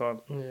ladies all the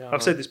time. Yeah,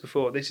 I've said this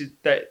before. This is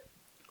that.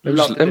 It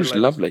was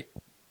lovely.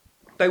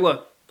 They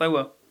were.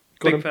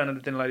 Big on. fan of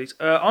the dinner ladies.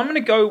 I'm going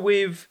to go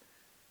with.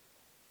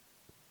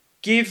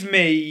 Give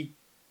me.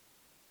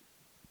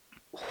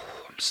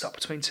 I'm stuck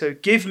between two.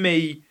 Give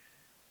me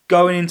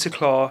going into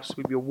class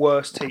with your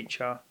worst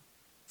teacher.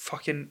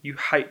 Fucking, you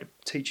hate the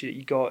teacher that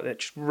you got. They're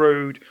just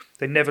rude.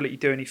 They never let you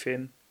do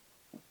anything.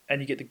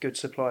 And you get the good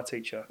supply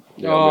teacher.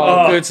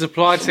 Oh, Oh. good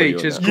supply Really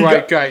teachers.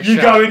 good. Great.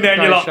 You go in there and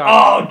Great you're like,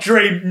 shout. oh,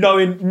 dream,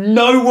 knowing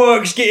no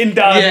work's getting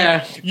done.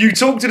 Yeah. You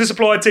talk to the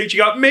supply teacher,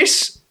 you go,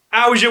 Miss,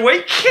 how was your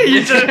week?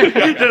 You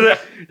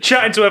just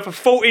chatting to her for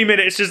 40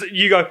 minutes. Just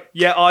you go,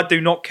 yeah, I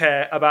do not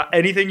care about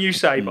anything you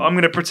say, but I'm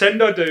going to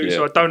pretend I do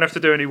so I don't have to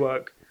do any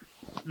work.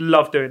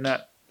 Love doing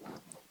that.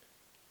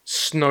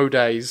 Snow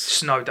days.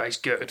 Snow days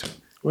good.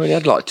 We only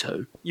had like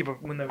 2. Yeah,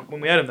 but when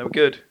we had them, they were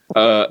good.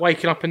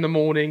 Waking up in the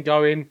morning,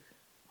 going,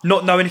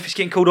 Not knowing if it's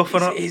getting called off or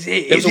not.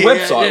 It was a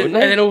website, wasn't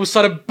it? And then all of a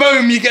sudden,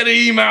 boom! You get an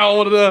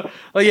email.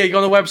 You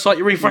go on the website.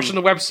 You're refreshing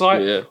the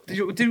website.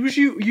 Yeah. Was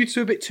you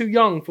two a bit too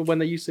young for when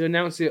they used to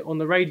announce it on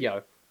the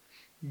radio?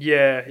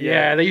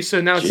 Yeah. They used to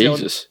announce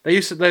Jesus. it.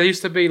 They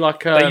used to be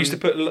like. They used to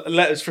put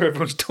letters for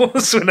everyone's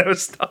doors when they were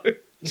stoned.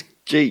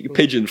 Gee,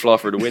 pigeon fly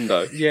through the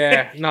window.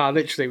 Yeah,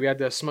 literally, we had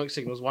the smoke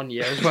signals one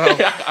year as well.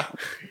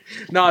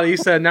 They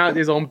used to announce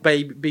it on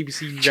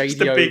BBC Radio,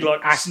 Just a big,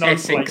 like,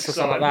 snowflake Essex or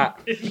something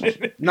like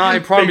that. No,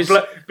 in primary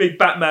big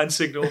Batman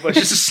signal, but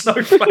just a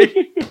snowflake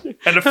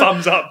and a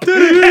thumbs up.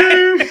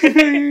 I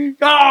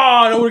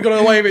would have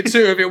got away with it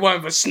too if it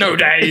weren't for snow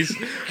days.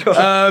 We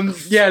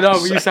used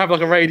to have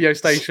like a radio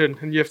station,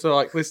 and you have to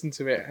like listen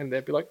to it, and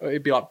it'd be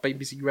like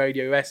BBC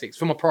Radio Essex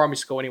from my primary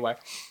school anyway.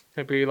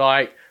 It'd be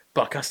like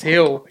Buckhurst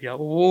Hill,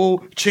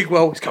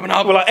 Chigwell is coming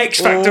up. Well, like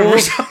X Factor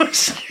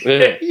results.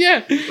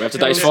 Yeah. We have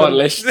today's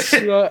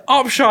finalists.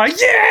 Upshire,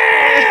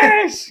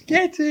 yes,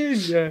 get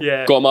in.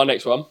 Yeah. Got on my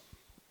next one.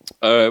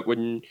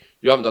 When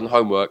you haven't done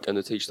homework and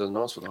the teacher doesn't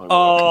ask for the homework.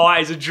 Oh,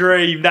 that is a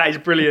dream. That is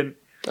brilliant.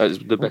 That is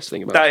the best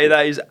thing about school.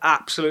 That is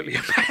absolutely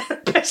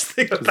the best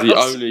thing about It's the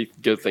only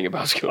good thing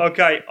about school.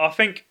 Okay, I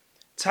think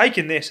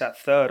taking this at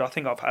third, I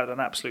think I've had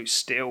an absolute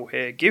steal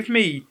here. Give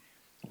me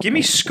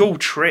school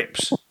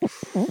trips.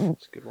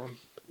 That's a good one.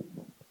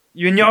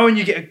 You know when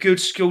you get a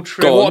good school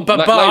trip. Go on.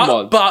 But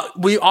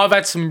I've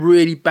had some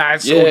really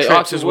bad school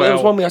trips as well. There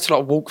was one we had to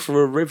like walk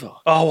through a river.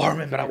 Oh, I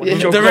remember that one.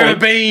 The River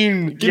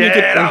Bean.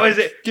 That was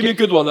it. Give me a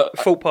good one.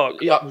 Fort Park.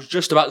 Yeah, I was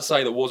just about to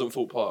say that wasn't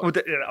Fort Park. Well,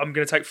 I'm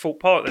going to take Fort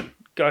Park then.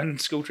 Going on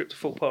school trip to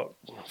Fort Park.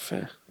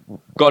 Fair.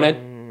 Go on, Ed.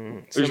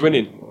 Who's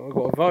winning? I've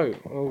got to vote.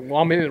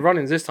 Well, I'm in the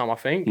runnings this time, I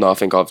think. No, I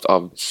think I've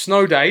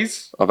Snow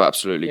days.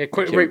 absolutely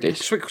killed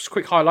this.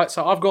 Quick highlights.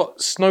 So I've got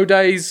snow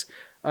days,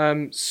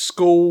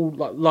 school,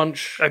 like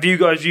lunch. Have you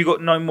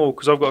got no more?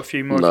 Because I've got a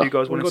few more. No. If you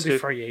guys We've want got to to do do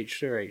 3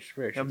 each.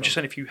 I'm just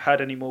saying if you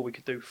had any more, we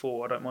could do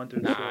 4. I don't mind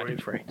doing 4. I do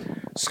 3.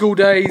 School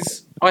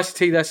days,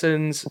 ICT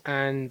lessons,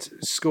 and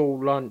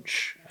school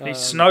lunch.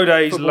 Snow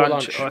days,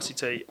 lunch,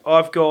 ICT.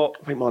 I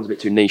think mine's a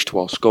bit too niche to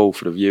our school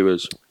for the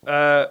viewers.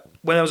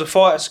 When there was a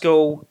fight at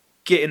school,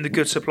 getting the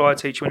good supply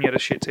teacher when you had a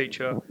shit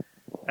teacher,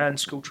 and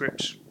school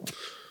trips.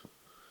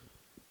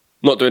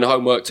 Not doing the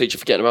homework, teacher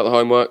forgetting about the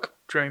homework.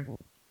 Dream.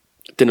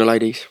 Dinner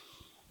ladies.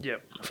 Yeah.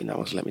 I think that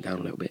one's let me down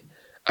a little bit.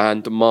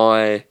 And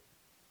my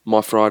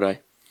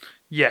Friday.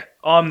 Yeah,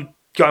 I'm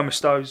going with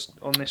Stows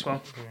on this one.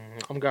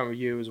 I'm going with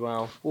you as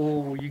well.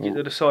 Oh, you get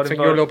the deciding I think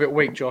vote. you're a little bit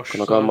weak, Josh. Can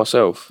I go with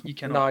myself? You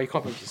cannot. No, you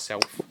can't pick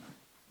yourself.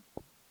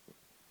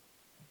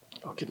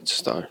 I'll give it to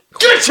Stowe.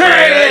 Good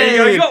There you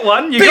go. You got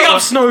one. Big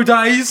up snow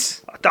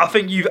days. I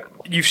think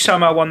you've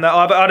somehow won that.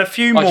 I've had a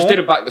few more. I just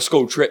didn't back the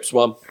school trips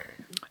one.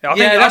 I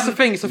think That's the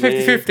thing. It's a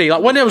 50-50.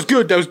 Like when there was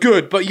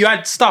good, but you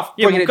had stuff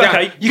bringing it down.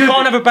 okay, You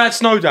can't have a bad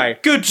snow day.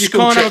 Good You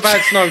school can't have a trips.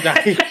 bad snow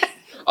day.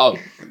 Oh,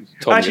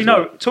 Tommy Actually, as no.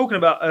 well. Talking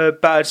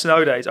about bad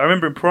snow days, I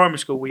remember in primary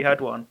school we had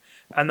one,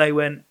 and they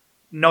went,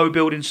 "No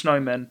building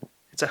snowmen.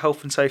 It's a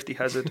health and safety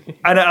hazard."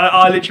 And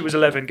I literally was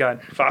 11, going,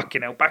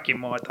 "Fucking hell!" Back in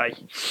my day,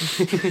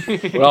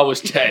 When I was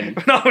 10,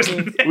 when I was,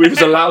 we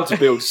was allowed to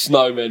build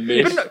snowmen,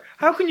 But miss. no,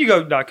 how can you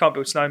go? No, I can't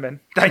build snowmen.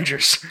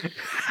 Dangerous.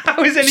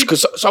 How is any?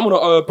 Because someone at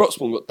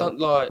Broxbourne got done,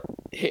 like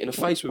hit in the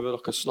face with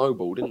like a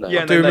snowball, didn't they?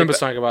 Yeah, I do remember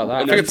something about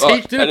that. and I then,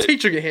 think like, a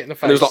teacher get hit in the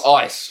face. And it was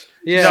like ice.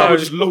 Yeah. Someone No,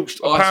 just launched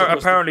ice.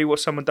 across Apparently, what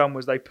someone done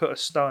was they put a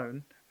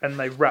stone and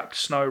they wrapped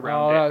snow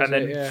around that it was and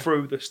then it, yeah.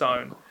 threw the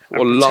stone.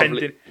 What and a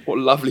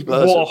lovely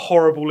person. What a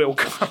horrible little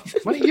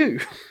cunt. What are you?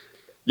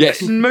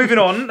 Yes. Moving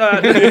on.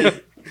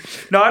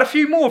 No, I had a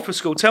few more for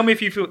school. Tell me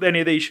if you thought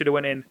any of these should have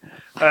went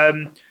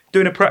in.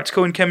 Doing a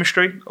practical in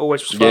chemistry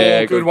always was fun.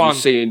 Yeah, good one.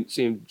 Seeing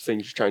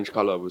things change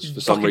colour was for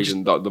some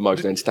reason the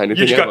most entertaining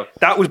You thing just ever. go,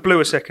 that was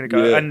blue a second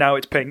ago, Yeah. and now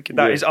it's pink.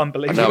 That is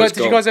unbelievable. And now it's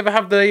Did you gone. guys ever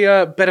have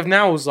the bed of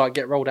nails like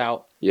get rolled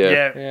out?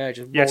 Yeah. Yeah,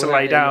 just You had to roll it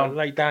lay out, down.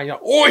 Lay down. You're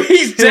like, oh,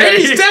 he's dead.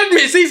 He's dead,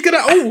 miss. He's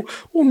gonna.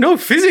 Oh no,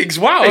 physics.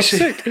 Wow, that's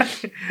sick.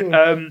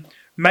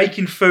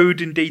 Making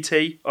food in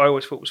DT, I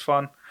always thought was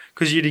fun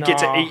because you get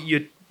to Nah. eat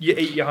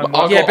your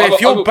homework. Yeah, but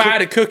if you're I've got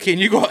bad at cooking,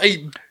 you got to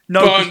eat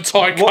No, burnt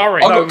Thai what-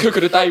 curry. I got cook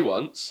of the day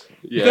once.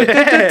 Yeah.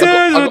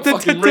 I got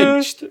fucking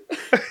rinsed.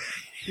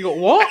 You got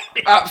what?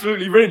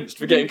 Absolutely rinsed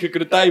for getting cook of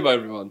the day by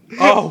everyone.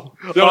 Oh,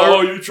 They're like,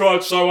 oh, you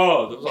tried so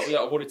hard. I was like, yeah,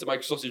 I wanted to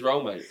make a sausage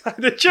roll, mate.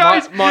 The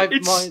choice. My-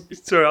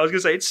 Sorry, I was gonna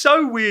say it's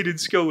so weird in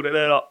school that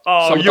they're like,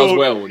 "Oh, Someone does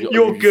well, and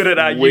you're good at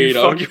that, you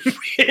weirdo. fucking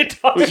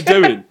weirdo." What are you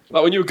doing?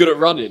 Like when you were good at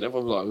running,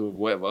 everyone was like, oh,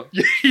 whatever.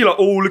 You're like,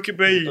 "Oh, look at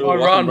me!" Oh,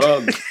 run. can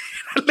run.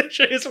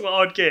 Literally, is what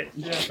I'd get.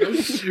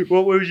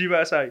 What was you about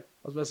to say? I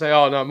was about to say,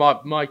 oh no,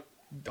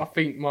 I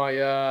think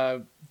my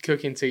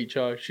cooking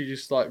teacher, she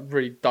just like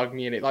really dug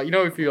me in it. Like, you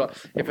know,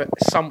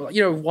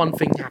 one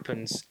thing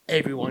happens,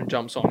 everyone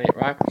jumps on it,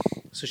 right?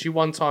 So she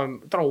one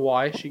time, I don't know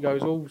why, she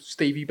goes, "Oh,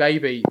 Stevie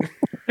baby,"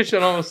 and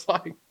I was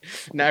like,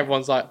 now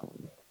everyone's like,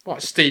 Oh,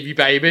 Stevie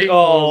baby. Oh,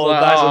 I was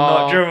like, that's a oh.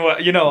 night. Do you remember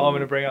what? You know what I'm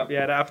going to bring up?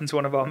 Yeah, that happened to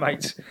one of our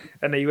mates,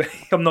 and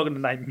I'm not going to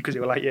name him because he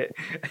was late yet.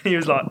 And he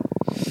was like,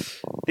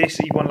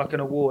 he won like an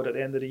award at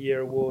the end of the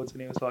year awards,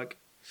 and he was like,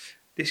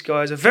 this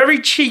guy's a very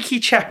cheeky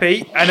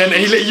chappy, and then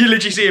you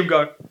literally see him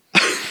go,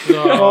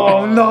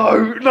 oh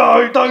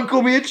no, don't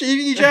call me a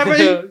cheeky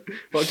chappy.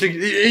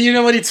 You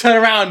know when you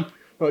turn around,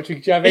 what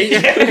cheeky chappy?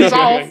 It's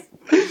off.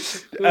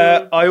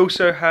 I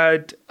also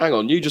had. Hang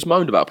on, you just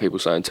moaned about people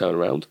saying turn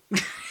around.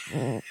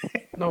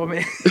 No, I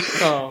mean.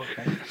 Oh,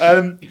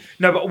 okay.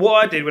 No, but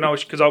what I did when I was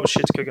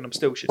shit cooking, I'm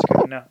still shit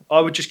cooking now. I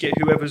would just get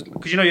whoever's,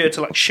 because you know you had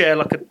to like share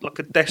like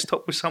a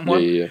desktop with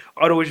someone. Yeah.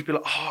 I'd always be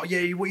like, oh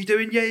yeah, what are you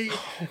doing? Yeah.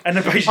 And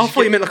then basically, I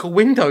thought you meant like a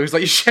Windows, like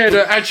you shared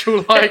an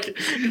actual like.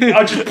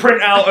 I'd just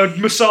print out a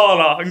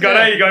masala and go,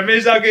 there you go,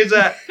 Miz, how good is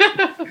that?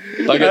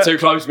 Don't get too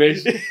close,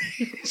 Miz.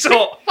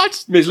 So,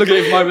 Miz, look at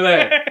it from over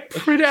there.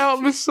 Print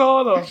out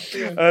masala.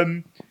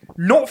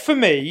 not for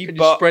me, Can you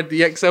but spread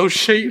the Excel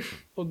sheet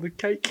on the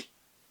cake?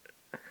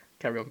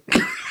 Carry on.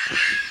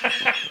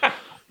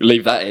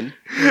 Leave that in.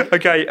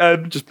 okay.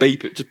 Just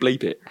beep it. Just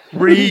bleep it.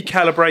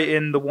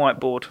 Recalibrating the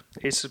whiteboard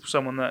is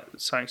something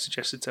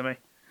suggested to me.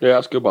 Yeah,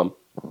 that's a good one.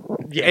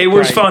 Yeah, it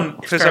was fun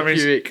for some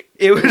reason.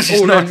 It was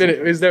just all 9 nice.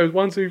 minutes. There was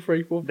 1, 2,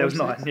 3, 4. 5, There was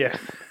 6. 9. Yeah.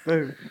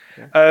 Boom.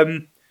 Yeah.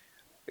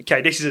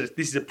 Okay, this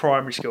is a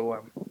primary school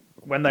one.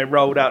 When they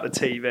rolled out the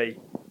TV.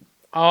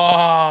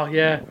 Oh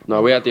yeah.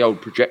 No, we had the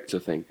old projector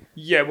thing.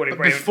 Yeah, what it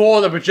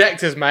Before the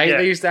projectors, mate, Yeah.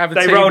 they used to have a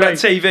They TV. rolled out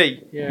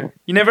TV. Yeah.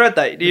 You never had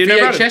that? You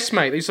never had it? VHS,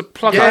 mate. They used to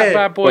plug Yeah. that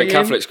bad boy Wait, in.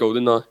 Catholic school,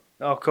 didn't I?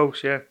 Oh, of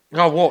course, yeah.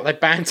 Oh, what? They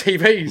banned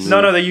TVs?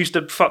 No, they used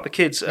to fuck the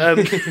kids.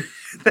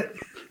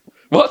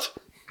 What?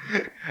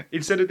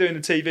 Instead of doing the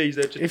TVs,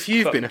 they just If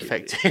you've fuck been the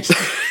kids.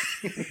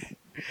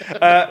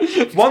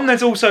 affected. One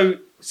that's also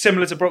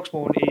similar to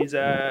Broxbourne is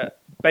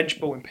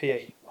bench ball in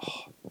PE.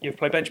 Oh, you ever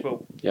play bench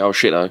ball? Yeah, oh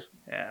shit though.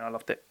 Yeah, I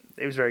loved it.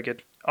 It was very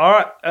good. All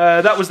right,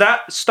 that was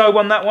that. Stowe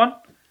won that one.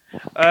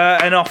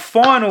 And our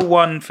final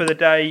one for the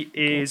day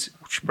is,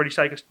 which should probably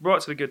take us right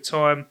to the good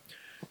time,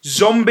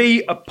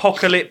 Zombie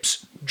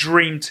Apocalypse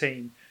Dream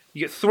Team.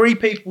 You get 3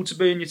 people to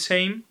be in your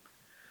team.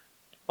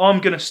 I'm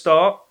going to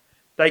start.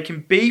 They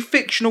can be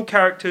fictional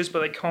characters, but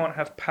they can't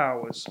have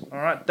powers. All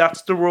right,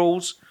 that's the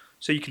rules.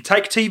 So you can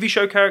take TV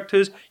show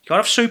characters. You can't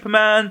have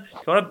Superman. You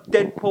can't have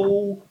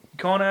Deadpool. You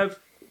can't have,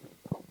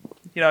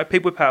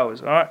 people with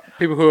powers. All right.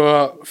 People who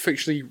are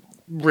fictionally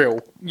real.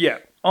 Yeah,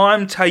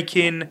 I'm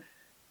taking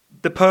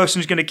the person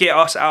who's going to get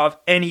us out of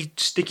any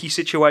sticky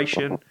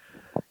situation.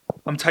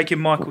 I'm taking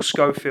Michael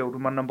Schofield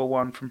with my number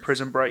 1 from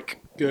Prison Break.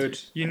 Good.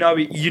 You know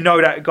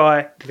that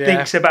guy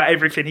thinks about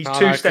everything. He's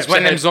 2 steps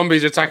when ahead. them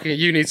zombies are attacking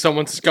you, need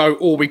someone to go,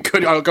 or we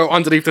could go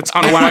underneath the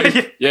tunnel.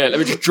 Yeah, let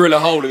me just drill a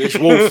hole in this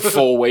wall for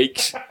 4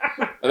 weeks,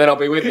 and then I'll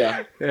be with you.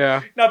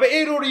 Yeah. No, but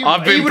he'd already.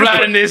 I've been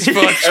planning this for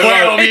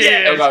 12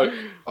 years. I'll go,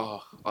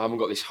 oh, I haven't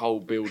got this whole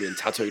building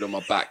tattooed on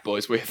my back,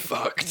 boys. We're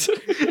fucked.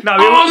 No,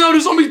 the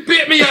zombies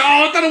bit me. Oh,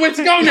 I don't know where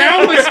to go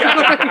now.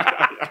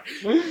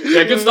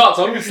 Yeah, good start,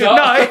 Tom. Good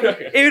start. No,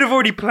 he would have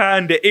already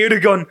planned it. He would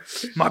have gone,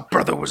 my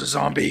brother was a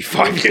zombie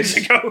 5 years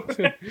ago.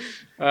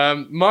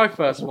 My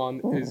first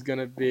one is going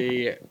to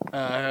be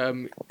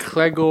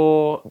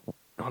Clegor.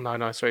 Oh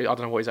no! Sorry, I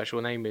don't know what his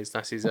actual name is.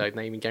 That's his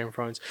name in Game of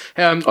Thrones.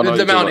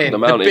 The Mountain,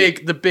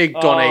 the big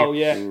Donny. Oh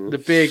yeah, the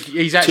big.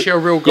 He's actually a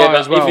real guy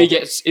as well.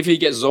 If he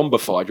gets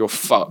zombified, you're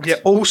fucked.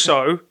 Yeah.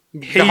 Also,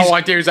 the whole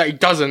idea is that he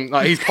doesn't.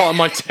 Like, he's part of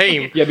my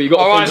team. Yeah, but you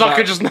got. Otherwise, I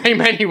could just name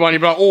anyone.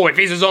 You'd be like, oh, if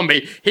he's a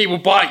zombie, he will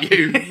bite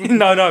you.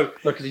 No,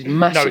 because he's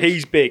massive. No,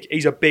 he's big.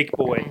 He's a big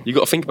boy. You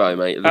got to think about it,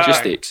 mate.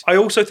 Logistics. I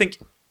also think,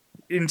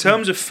 in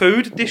terms of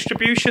food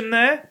distribution,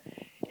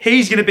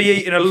 he's going to be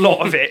eating a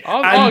lot of it.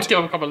 I'll give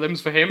him a couple of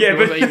limbs for him. Yeah,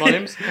 but eat my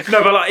limbs.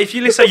 No, but like, if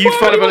you say you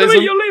find your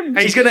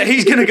limbs,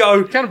 he's gonna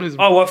go. Cannibalism.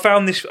 Oh, I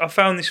found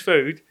this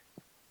food.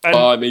 And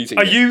I'm eating.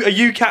 Are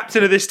you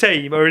captain of this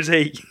team or is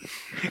he?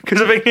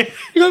 Because I think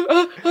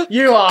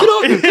you are.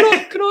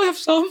 Can I have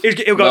some?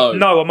 He'll go.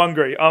 No, I'm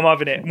hungry. I'm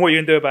having it. And what are you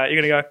gonna do about it?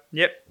 You're gonna go.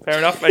 Yep, fair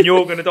enough. And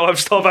you're gonna die of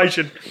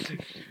starvation.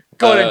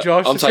 Go on, then,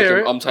 Josh.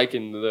 I'm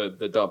taking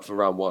the dub for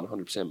round 1,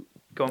 100%.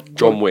 Go on.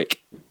 John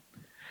Wick.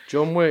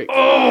 John Wick.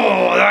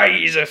 Oh, that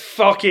is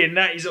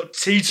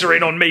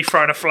teetering on me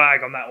throwing a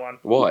flag on that one.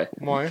 Why?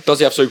 Why? Does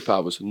he have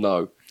superpowers?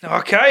 No.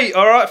 Okay,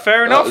 all right,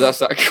 fair enough. That's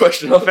that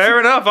question. Fair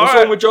enough. What's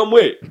wrong with John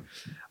Wick?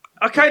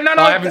 Okay, no.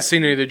 I haven't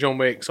seen any of the John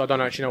Wick, so I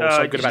don't actually know what's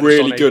so good about He's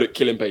really good at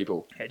killing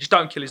people. Yeah, just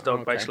don't kill his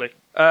dog, basically.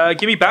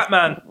 Give me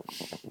Batman.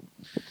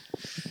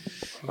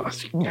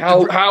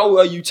 How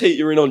are you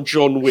teetering on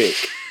John Wick?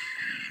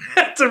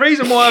 The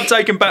reason why I've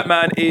taken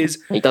Batman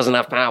is He doesn't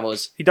have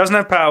powers. he doesn't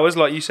have powers,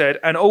 like you said,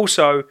 and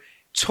also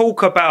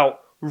talk about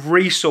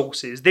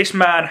resources. This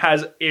man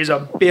is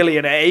a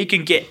billionaire. He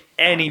can get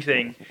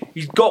anything.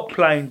 He's got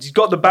planes. He's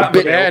got the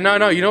Batmobile. Yeah,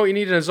 no. You know what you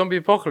need in a zombie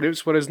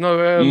apocalypse where there's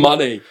no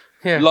money.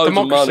 Yeah, Loads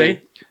democracy. of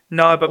money.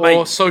 No, but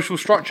or social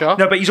structure.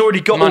 No, but he's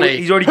already got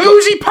money.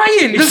 Who's he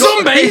paying? The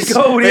zombies.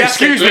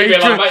 Excuse me.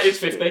 Mate, it's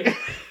 50.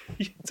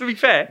 To be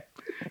fair,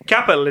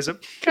 capitalism.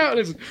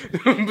 Capitalism.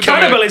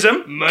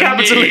 Cannibalism.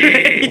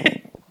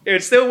 Capitalism.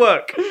 It'd still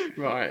work.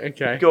 Right,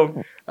 okay.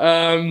 Go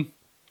on.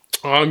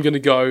 I'm going to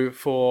go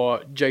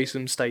for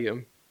Jason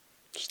Statham.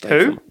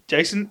 Who?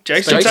 Jason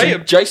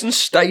Tatum. Jason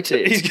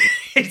Statham.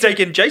 He's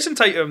taking Jason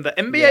Tatum, the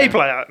NBA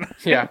player.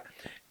 Yeah,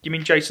 You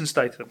mean Jason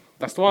Statham?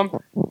 that's the one.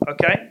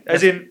 Okay.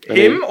 As in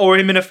him or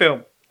him in a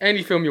film?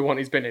 Any film you want,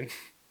 he's been in.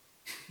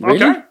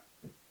 Really? Okay.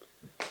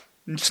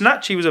 In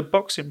Snatch, he was a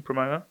boxing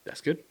promoter.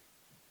 That's good.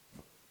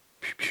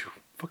 Pew, pew.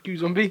 Fuck you,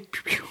 zombie.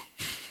 Pew, pew.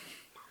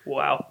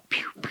 Wow.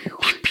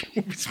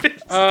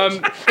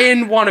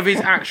 In one of his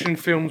action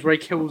films where he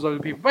kills other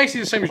people.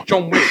 Basically the same as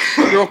John Wick.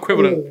 They're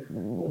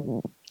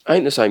equivalent.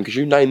 Ain't the same because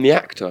you named the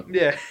actor.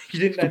 Yeah, you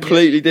didn't name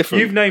Completely him.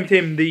 different. You've named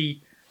him the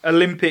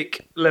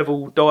Olympic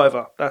level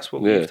diver. That's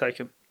what we've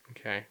taken.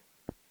 Okay.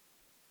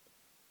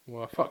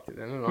 Well, I fucked it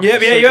then, didn't I?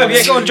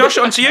 Yeah. Go on, Josh,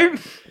 on to you.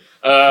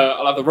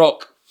 I'll have The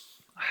Rock.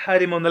 I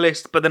had him on the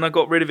list, but then I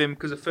got rid of him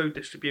because of food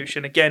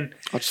distribution. Again,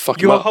 I just fuck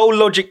him your up. whole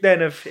logic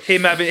then of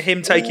him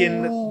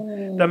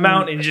taking the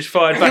mountain just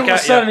fired back All of a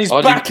at sudden you. he's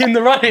back in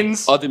the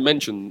runnings. I didn't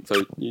mention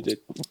food. You did.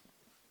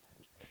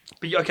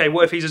 But, okay,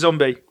 what if he's a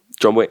zombie?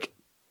 John Wick.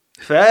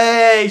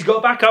 Hey, he's got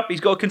a backup.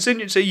 He's got a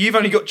contingency. You've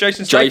only got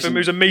Jason Statham,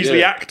 who's a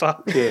measly actor.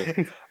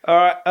 Yeah. All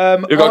right.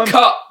 You got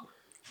cut.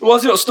 Why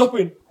is he not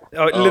stopping?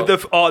 That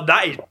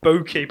is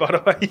bokeh, by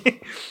the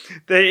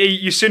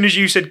way. As soon as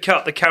you said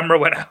cut, the camera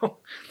went out.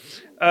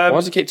 Why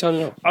does he keep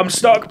turning up? I'm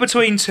stuck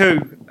between two.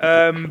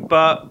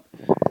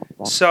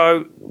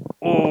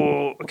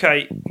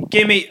 Okay.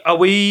 Gimme. Are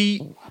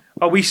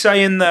we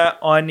saying that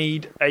I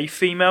need a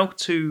female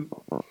to?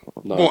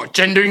 No. What,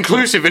 gender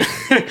inclusive?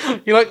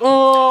 You're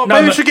like,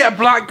 maybe we should get a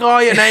black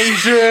guy, an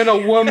Asian, a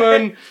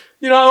woman.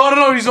 You know, I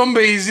don't know,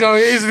 zombies. You know,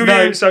 it is.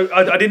 No, so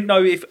I didn't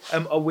know if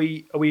are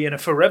we in a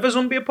forever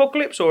zombie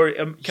apocalypse or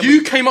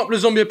you came up with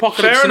a zombie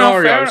apocalypse Fair enough,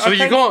 scenario, so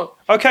okay. you got.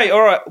 Okay,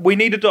 all right. We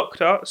need a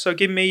doctor, so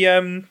give me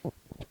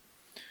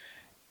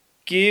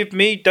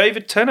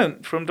David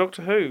Tennant from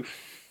Doctor Who.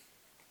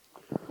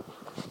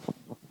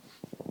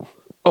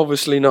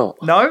 Obviously not.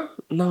 No.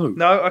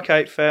 No.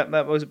 Okay, fair.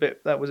 That was a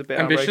bit Ambitious?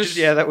 outrageous.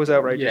 Yeah, that was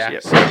outrageous. Yeah,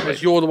 Yes.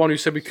 because you're the one who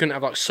said we couldn't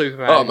have like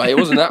Superman. Oh, mate, it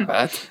wasn't that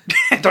bad.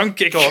 Don't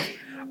kick off.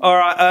 All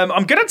right,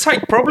 I'm going to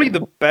take probably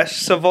the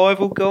best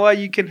survival guy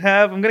you can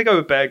have. I'm going to go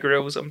with Bear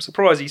Grylls. I'm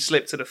surprised he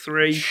slipped to the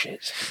 3.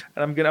 Shit.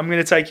 And I'm going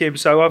to take him.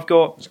 So I've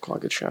got It's quite a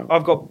good shout.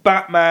 I've got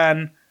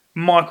Batman,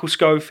 Michael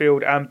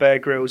Schofield, and Bear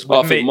Grylls.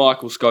 I think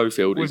Michael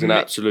Schofield is with an me-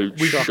 absolute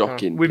with-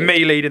 shocking. with pick.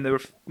 me leading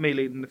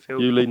the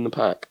field. You leading the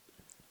pack.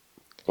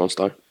 Go on,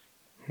 Sto.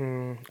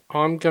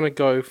 I'm gonna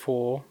go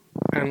for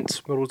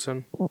Ant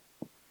Middleton,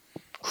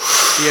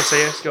 The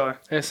SAS guy.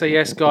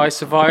 SAS guy,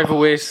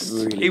 survivalist.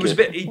 Really He was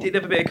good. He did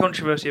have a bit of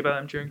controversy about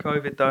him during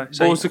COVID though.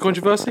 So What was the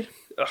controversy?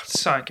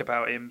 something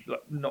about him, like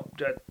not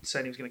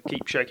saying he was going to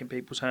keep shaking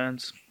people's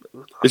hands.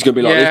 It's going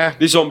to be like Yeah.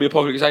 this zombie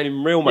apocalypse ain't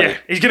even real, mate. Yeah,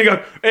 he's going to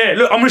go. Yeah,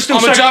 look, I'm going to still.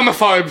 I'm a shake,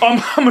 germaphobe.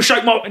 I'm going to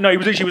shake my. No, he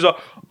was like,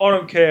 I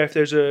don't care if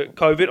there's a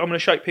COVID. I'm going to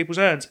shake people's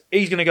hands.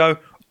 He's going to go.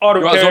 I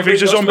don't Right, care if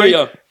he's a zombie,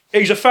 zombie. yeah.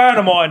 He's a fan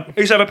of mine.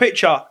 He's have a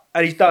picture,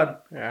 and he's done.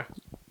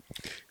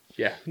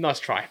 Yeah, nice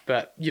try,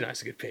 but you know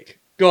it's a good pick.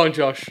 Go on,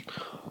 Josh.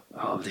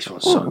 Oh, this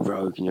one's so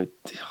rogue. You know,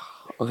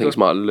 I think this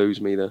might lose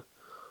me there.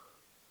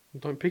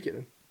 Don't pick it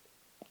then.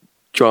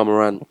 Ja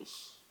Morant.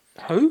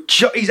 Who?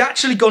 He's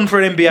actually gone for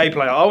an NBA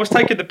player. I was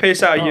taking the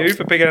piss out of you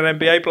for picking an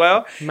NBA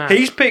player. Man.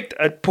 He's picked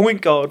a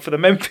point guard for the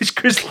Memphis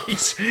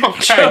Grizzlies.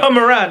 Okay. Ja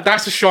Morant.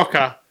 That's a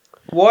shocker.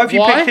 Why have you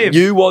Why? picked him?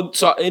 You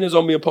want in a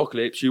zombie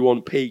apocalypse, you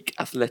want peak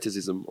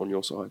athleticism on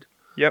your side.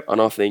 Yep. And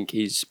I think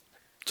he's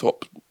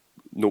top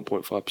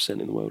 0.5%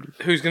 in the world.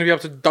 Who's going to be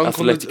able to dunk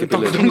on the, Athletic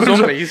dunk ability. on the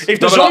zombies? If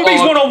the No, but zombies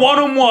like, want a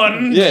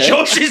one-on-one, Yeah.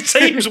 Josh's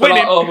team's But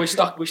winning. like,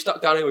 we're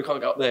stuck down here, we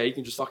can't get up there. You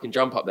can just fucking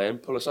jump up there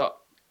and pull us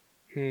up.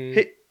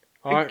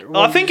 All right,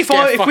 I think if we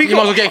you might got- as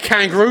well get a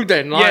kangaroo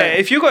then. Like, Yeah,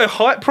 if you've got a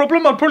height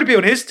problem, I'd probably be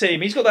on his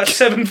team. He's got that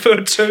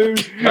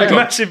 7'2",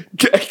 massive.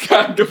 Get a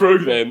kangaroo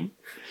then.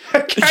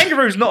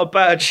 Kangaroo's not a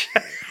bad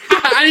shape.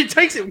 and he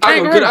takes it.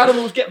 Hang on, Kangaroo. good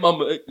animals get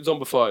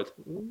zombified.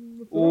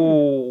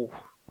 Ooh.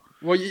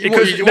 Well, you,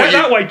 Because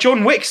that way,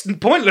 John Wick's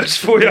pointless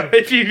for you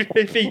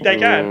if they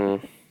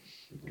can.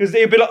 Because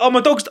they'd be like, my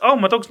dog's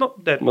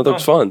not dead. My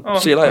dog's fine.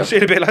 See you later. See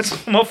you in a bit, lads.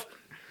 I'm off.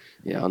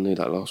 Yeah, I knew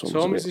that last one.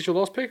 Tom, was is a bit... this your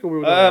last pick? Or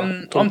we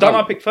done I'm done.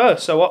 I picked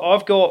first, so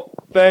I've got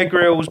Bear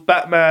Grylls,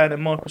 Batman,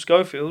 and Michael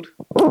Schofield.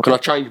 Can I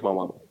change my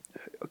one?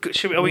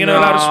 Are we going to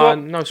allow to swap?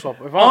 No swap.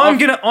 If I'm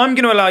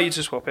gonna allow you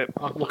to swap it.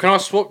 Well, can I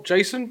swap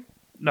Jason?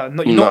 No,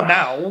 not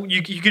now.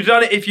 You could have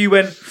done it if you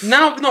went.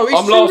 No, it's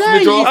I'm too last in the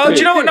late. draft. Oh, do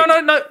you know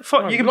what? No.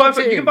 Fuck, No, you can lock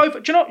both. it You in. can both.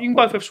 Do you know what? You can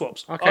both have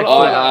swaps. Okay.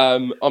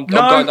 I'm going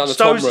down the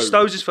Tom route.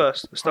 Stows is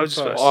first. Stows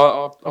is first.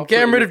 I'm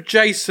getting rid of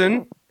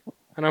Jason,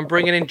 and I'm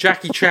bringing in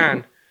Jackie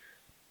Chan.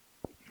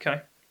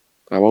 Okay.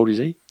 How old is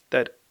he?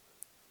 Dead.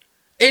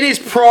 In his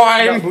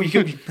prime. Well, you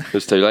could.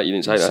 It's too late. You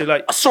didn't say It's that. too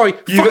late. Sorry,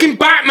 fucking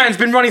Batman's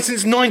been running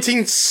since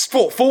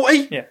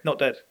 1940. Yeah, not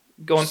dead.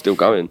 Go on. Still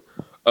going.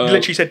 You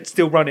literally said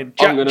still running.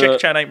 Jackie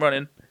Chan ain't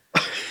running.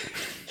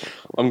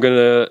 I'm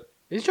gonna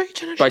Is Jackie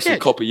Chan actually basically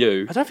dead? copy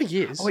you. I don't think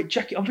he is. Oh wait,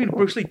 I'm thinking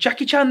Bruce Lee.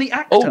 Jackie Chan, the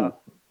actor. Oh,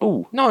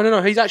 Oh,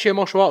 No. He's actually a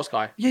martial arts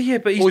guy. Yeah,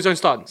 but he's... All his own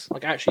stunts.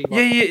 Like, actually...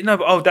 Like, No,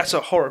 but that's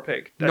a horror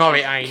pick. No,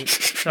 it ain't.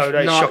 No,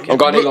 that's shocking. I'm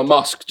going Elon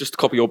Musk just to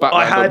copy your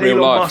Batman. I had but real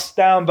Elon life. Musk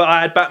down, but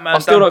I had Batman I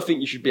still down. don't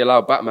think you should be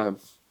allowed Batman.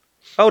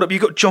 Hold up, you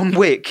got John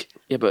Wick.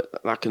 Yeah, but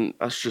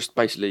that's just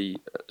basically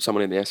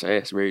someone in the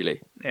SAS, really.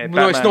 Yeah,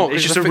 No, it's not,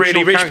 It's it's just a a really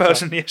fictional rich character.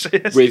 person in the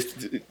SAS.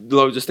 With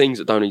loads of things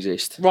that don't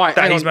exist. Right,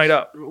 that hang he's on. made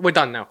up. We're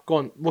done now. Go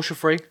on. What's your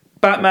three?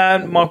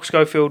 Batman, Michael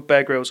Scofield,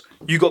 Bear Grylls.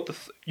 You got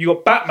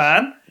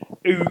Batman,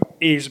 who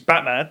is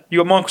Batman. You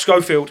got Michael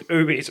Scofield,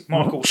 who is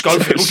Michael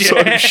Scofield.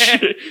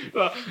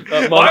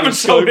 I haven't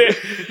sold it.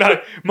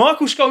 No,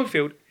 Michael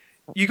Scofield.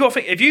 You got to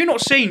think, if you've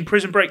not seen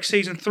Prison Break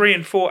season 3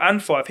 and 4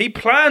 and 5, he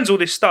plans all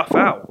this stuff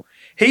out.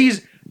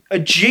 He's a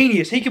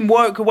genius. He can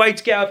work a way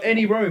to get out of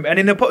any room. And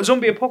in a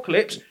zombie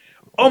apocalypse,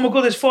 oh my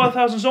God, there's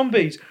 5,000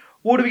 zombies.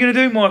 What are we going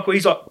to do, Michael?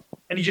 He's like,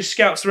 and he just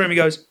scouts the room. He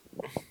goes,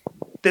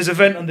 there's a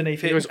vent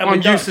underneath it.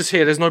 I'm useless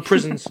here. There's no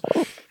prisons.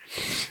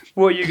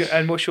 What are you?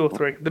 And what's your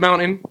three? The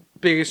Mountain,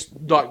 biggest,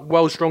 like,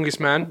 world's strongest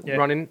man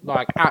running,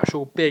 like,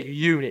 actual big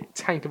unit,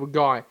 tank of a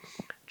guy.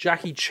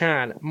 Jackie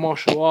Chan,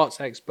 martial arts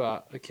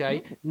expert,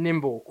 okay?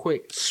 Nimble,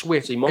 quick,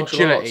 swift, See, martial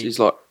agility. arts is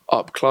like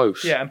up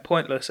close. Yeah, and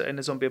pointless in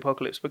the zombie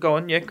apocalypse. But go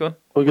on, go on.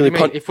 We're What do gonna you mean?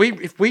 punch. If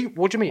we,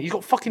 what do you mean? He's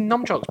got fucking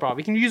nunchucks, bruv.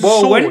 He can use a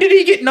Whoa, sword. when did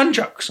he get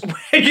nunchucks?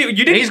 you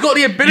didn't. He's got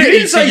the you ability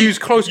didn't to say- use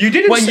close. You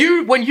didn't. When say-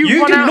 you You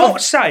run did out not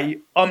of, say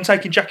I'm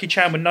taking Jackie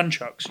Chan with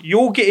nunchucks.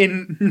 You're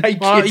getting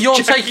naked. you're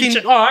Jackie taking.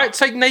 Chan. All right,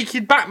 take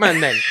naked Batman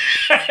then.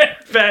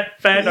 fair.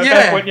 No,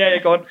 Yeah. fair point. Yeah,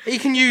 go on. He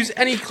can use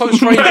any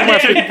close range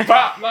weapon.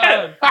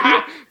 Batman.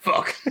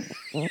 Fuck.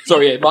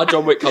 Sorry, yeah, my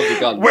John Wick comes with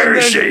guns. Where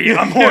is she?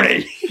 I'm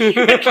horny.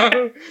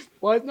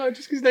 Why? No,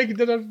 just because naked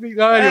doesn't have to be.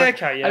 No, anyway.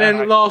 Okay, yeah, And then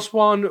okay. the last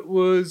one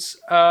was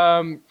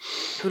who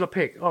did I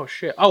pick? Oh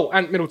shit! Oh,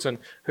 Ant Middleton,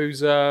 who's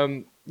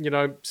SAS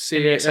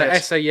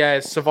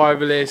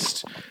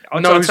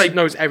survivalist.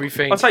 Knows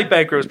everything. I'd say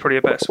Bear Grylls probably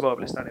a better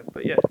survivalist than him.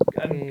 But yeah,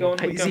 and go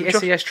on. Is go he on,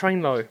 Josh. SAS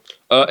trained though?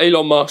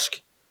 Elon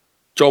Musk,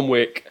 John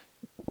Wick,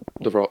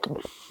 The Rock.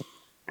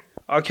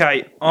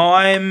 Okay,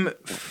 I'm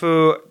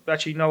for...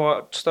 Actually, no,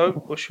 what, Stowe?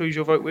 Who's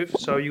your vote with?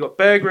 So you got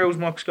Bear Grylls,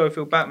 Michael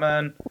Scofield,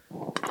 Batman.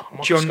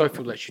 Michael John-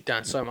 Scofield lets you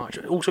down so much.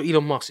 Also,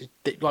 Elon Musk is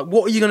like,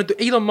 what are you gonna do?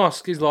 Elon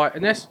Musk is like,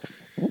 unless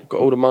Got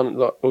all the money,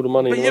 but in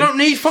you one. don't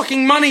need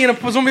fucking money in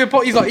a zombie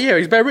apocalypse. He's like, yeah,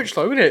 he's very rich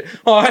though, isn't it?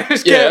 All right,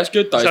 let's Yeah, get. that's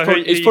good though. So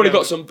who He's you probably go?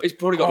 got some. He's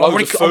probably got I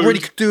loads of food. really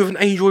could do with an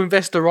angel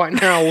investor right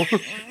now. He's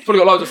probably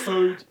got loads of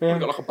food. Probably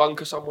got like a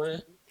bunker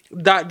somewhere.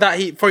 that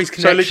he for his So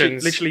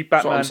connections. literally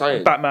what I'm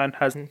saying. Batman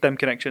has them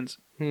connections.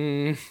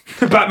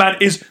 Batman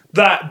is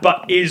that,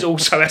 but is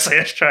also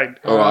SAS trained.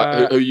 All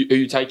right, who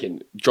you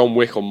taking? John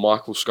Wick or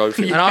Michael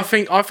Scofield? And I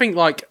think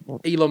like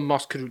Elon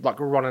Musk could like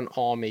run an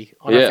army.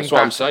 I don't Yeah, think that's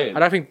what I'm saying. I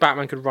don't think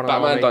Batman could run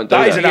Batman an army. don't do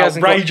That is that. an He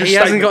hasn't got- outrageous He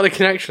hasn't statement. got the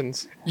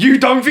connections. You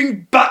don't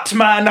think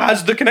Batman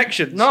has the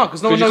connections? No,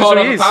 because no one Because knows you who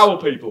can't he is.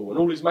 overpower people, and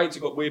all his mates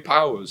have got weird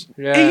powers.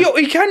 Yeah.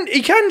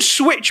 He can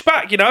switch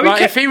back, you know. Like,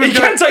 he if can, he was he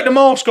can gonna- take the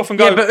mask off and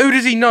go. Yeah, but who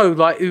does he know?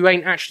 Like, who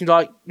ain't actually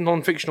like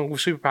non-fictional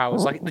with superpowers?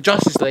 Like the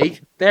Justice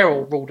League, they're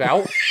all ruled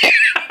out.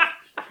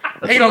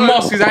 Elon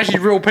Musk is actually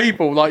real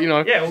people. Like, you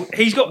know. yeah, well,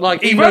 he's got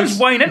Like, he he runs knows-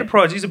 Wayne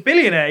Enterprise. He's a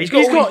billionaire. He's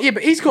got yeah,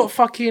 but he's got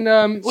fucking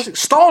what's it?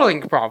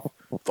 Starlink, bruv.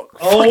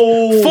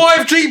 Oh.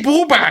 5G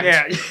broadband.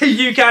 Yeah,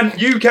 you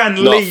can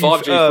No, leave.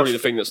 5G is Earth. probably the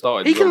thing that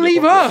started. He the can zombie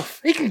leave apocalypse.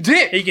 Earth. He can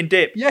dip. He can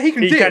dip. Yeah, he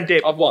can dip. He can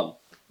dip. I've won.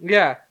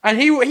 Yeah, and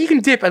he can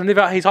dip and live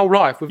out his whole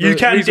life with You the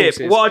can resources.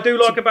 dip. What I do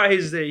like about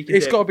his is that he can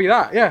It's dip. got to be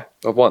that. Yeah.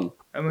 I've won.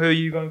 And who are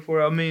you going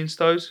for? Me and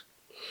Stows.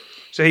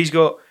 So he's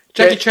got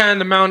Jackie Chan,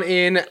 the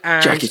Mountain,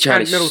 and Jackie Chan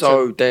Ant is Middleton.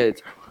 so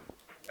dead.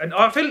 And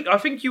I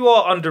think you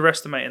are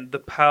underestimating the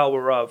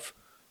power of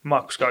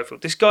Michael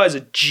Scofield. This guy is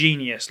a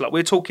genius. Like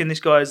we're talking, this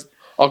guy's.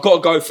 I've got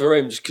to go for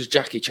him just because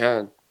Jackie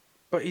Chan.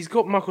 But he's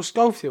got Michael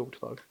Scofield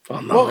though.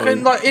 Oh, no. What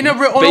can, like on he a is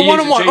one-on-one,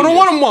 a on a genius.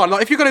 one-on-one,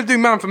 like if you're gonna do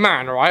man for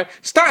man, right?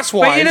 Stats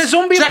wise, But in a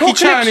zombie Jackie apocalypse,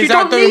 Chan you is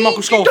don't outdoing need Michael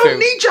you Scofield. don't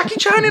need Jackie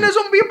Chan in a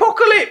zombie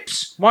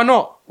apocalypse. Why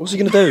not? What's he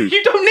gonna do?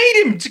 You don't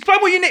need him.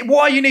 Explain what you need.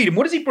 Why you need him.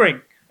 What does he bring?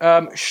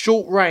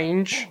 Short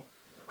range.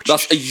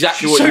 That's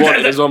exactly what So you want that-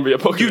 in a zombie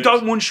apocalypse. You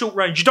don't want short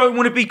range. You don't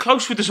want to be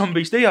close with the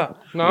zombies, do you?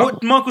 No.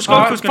 What Michael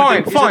Alright, Scofield's going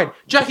fine, to do? fine.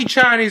 Jackie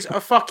Chan is a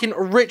fucking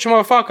rich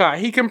motherfucker.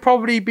 He can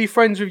probably be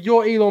friends with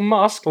your Elon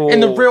Musk in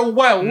the Oh, real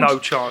world. no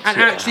chance. And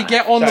Yeah. actually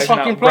get on the That is an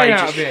fucking plane out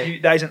of outrageous- here.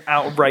 That is an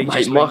outrageous.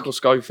 Mate, link. Michael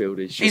Scofield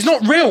is. Just, He's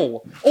not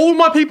real. All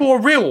my people are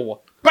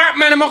real.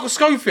 Batman and Michael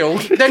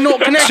Scofield, they're not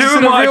connected Two to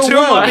of the my real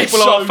world. people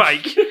So- are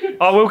fake.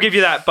 I will give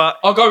you that, but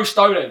I'll go with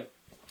Stone then.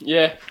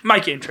 Yeah.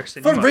 make it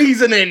interesting. For You might-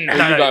 reasoning. No, you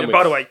no, going with?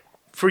 by the way,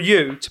 for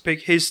you to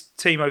pick his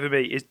team over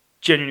me is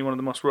genuinely one of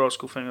the most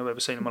rascal things I've ever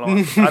seen in my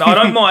life. And I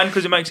don't mind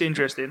because it makes it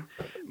interesting.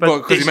 But Well,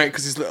 because this-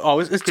 it's tough.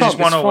 it's It's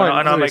 1-0, fine,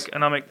 and I please.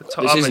 make the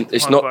top. This isn't.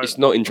 It's not. It's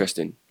not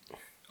interesting.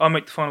 I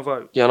make the final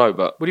vote. Yeah, I know,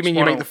 but What do you mean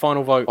you make the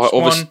final vote? I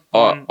obviously,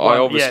 One, I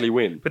obviously yeah.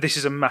 win. But this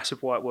is a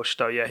massive whitewash,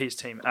 though. Yeah, his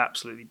team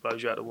absolutely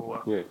blows you out of the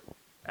water. Yeah.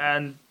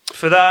 And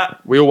for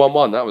that, We all won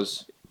one. That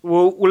was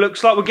Well,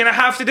 looks like we're going to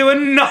have to do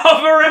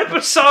another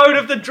episode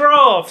of the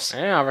drafts.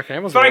 Yeah, I reckon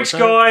everyone's Thanks,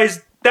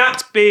 guys.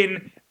 That's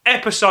been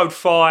episode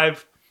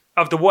 5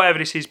 of the Whatever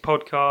This Is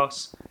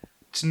podcast.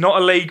 It's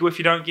not illegal if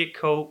you don't get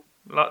caught.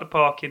 Like the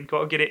parking,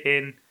 got to get it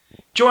in.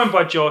 Joined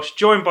by Josh,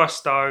 joined by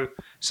Stowe.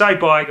 Say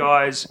bye,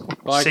 guys.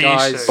 Bye, See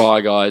guys. you soon.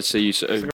 Bye, guys. See you soon.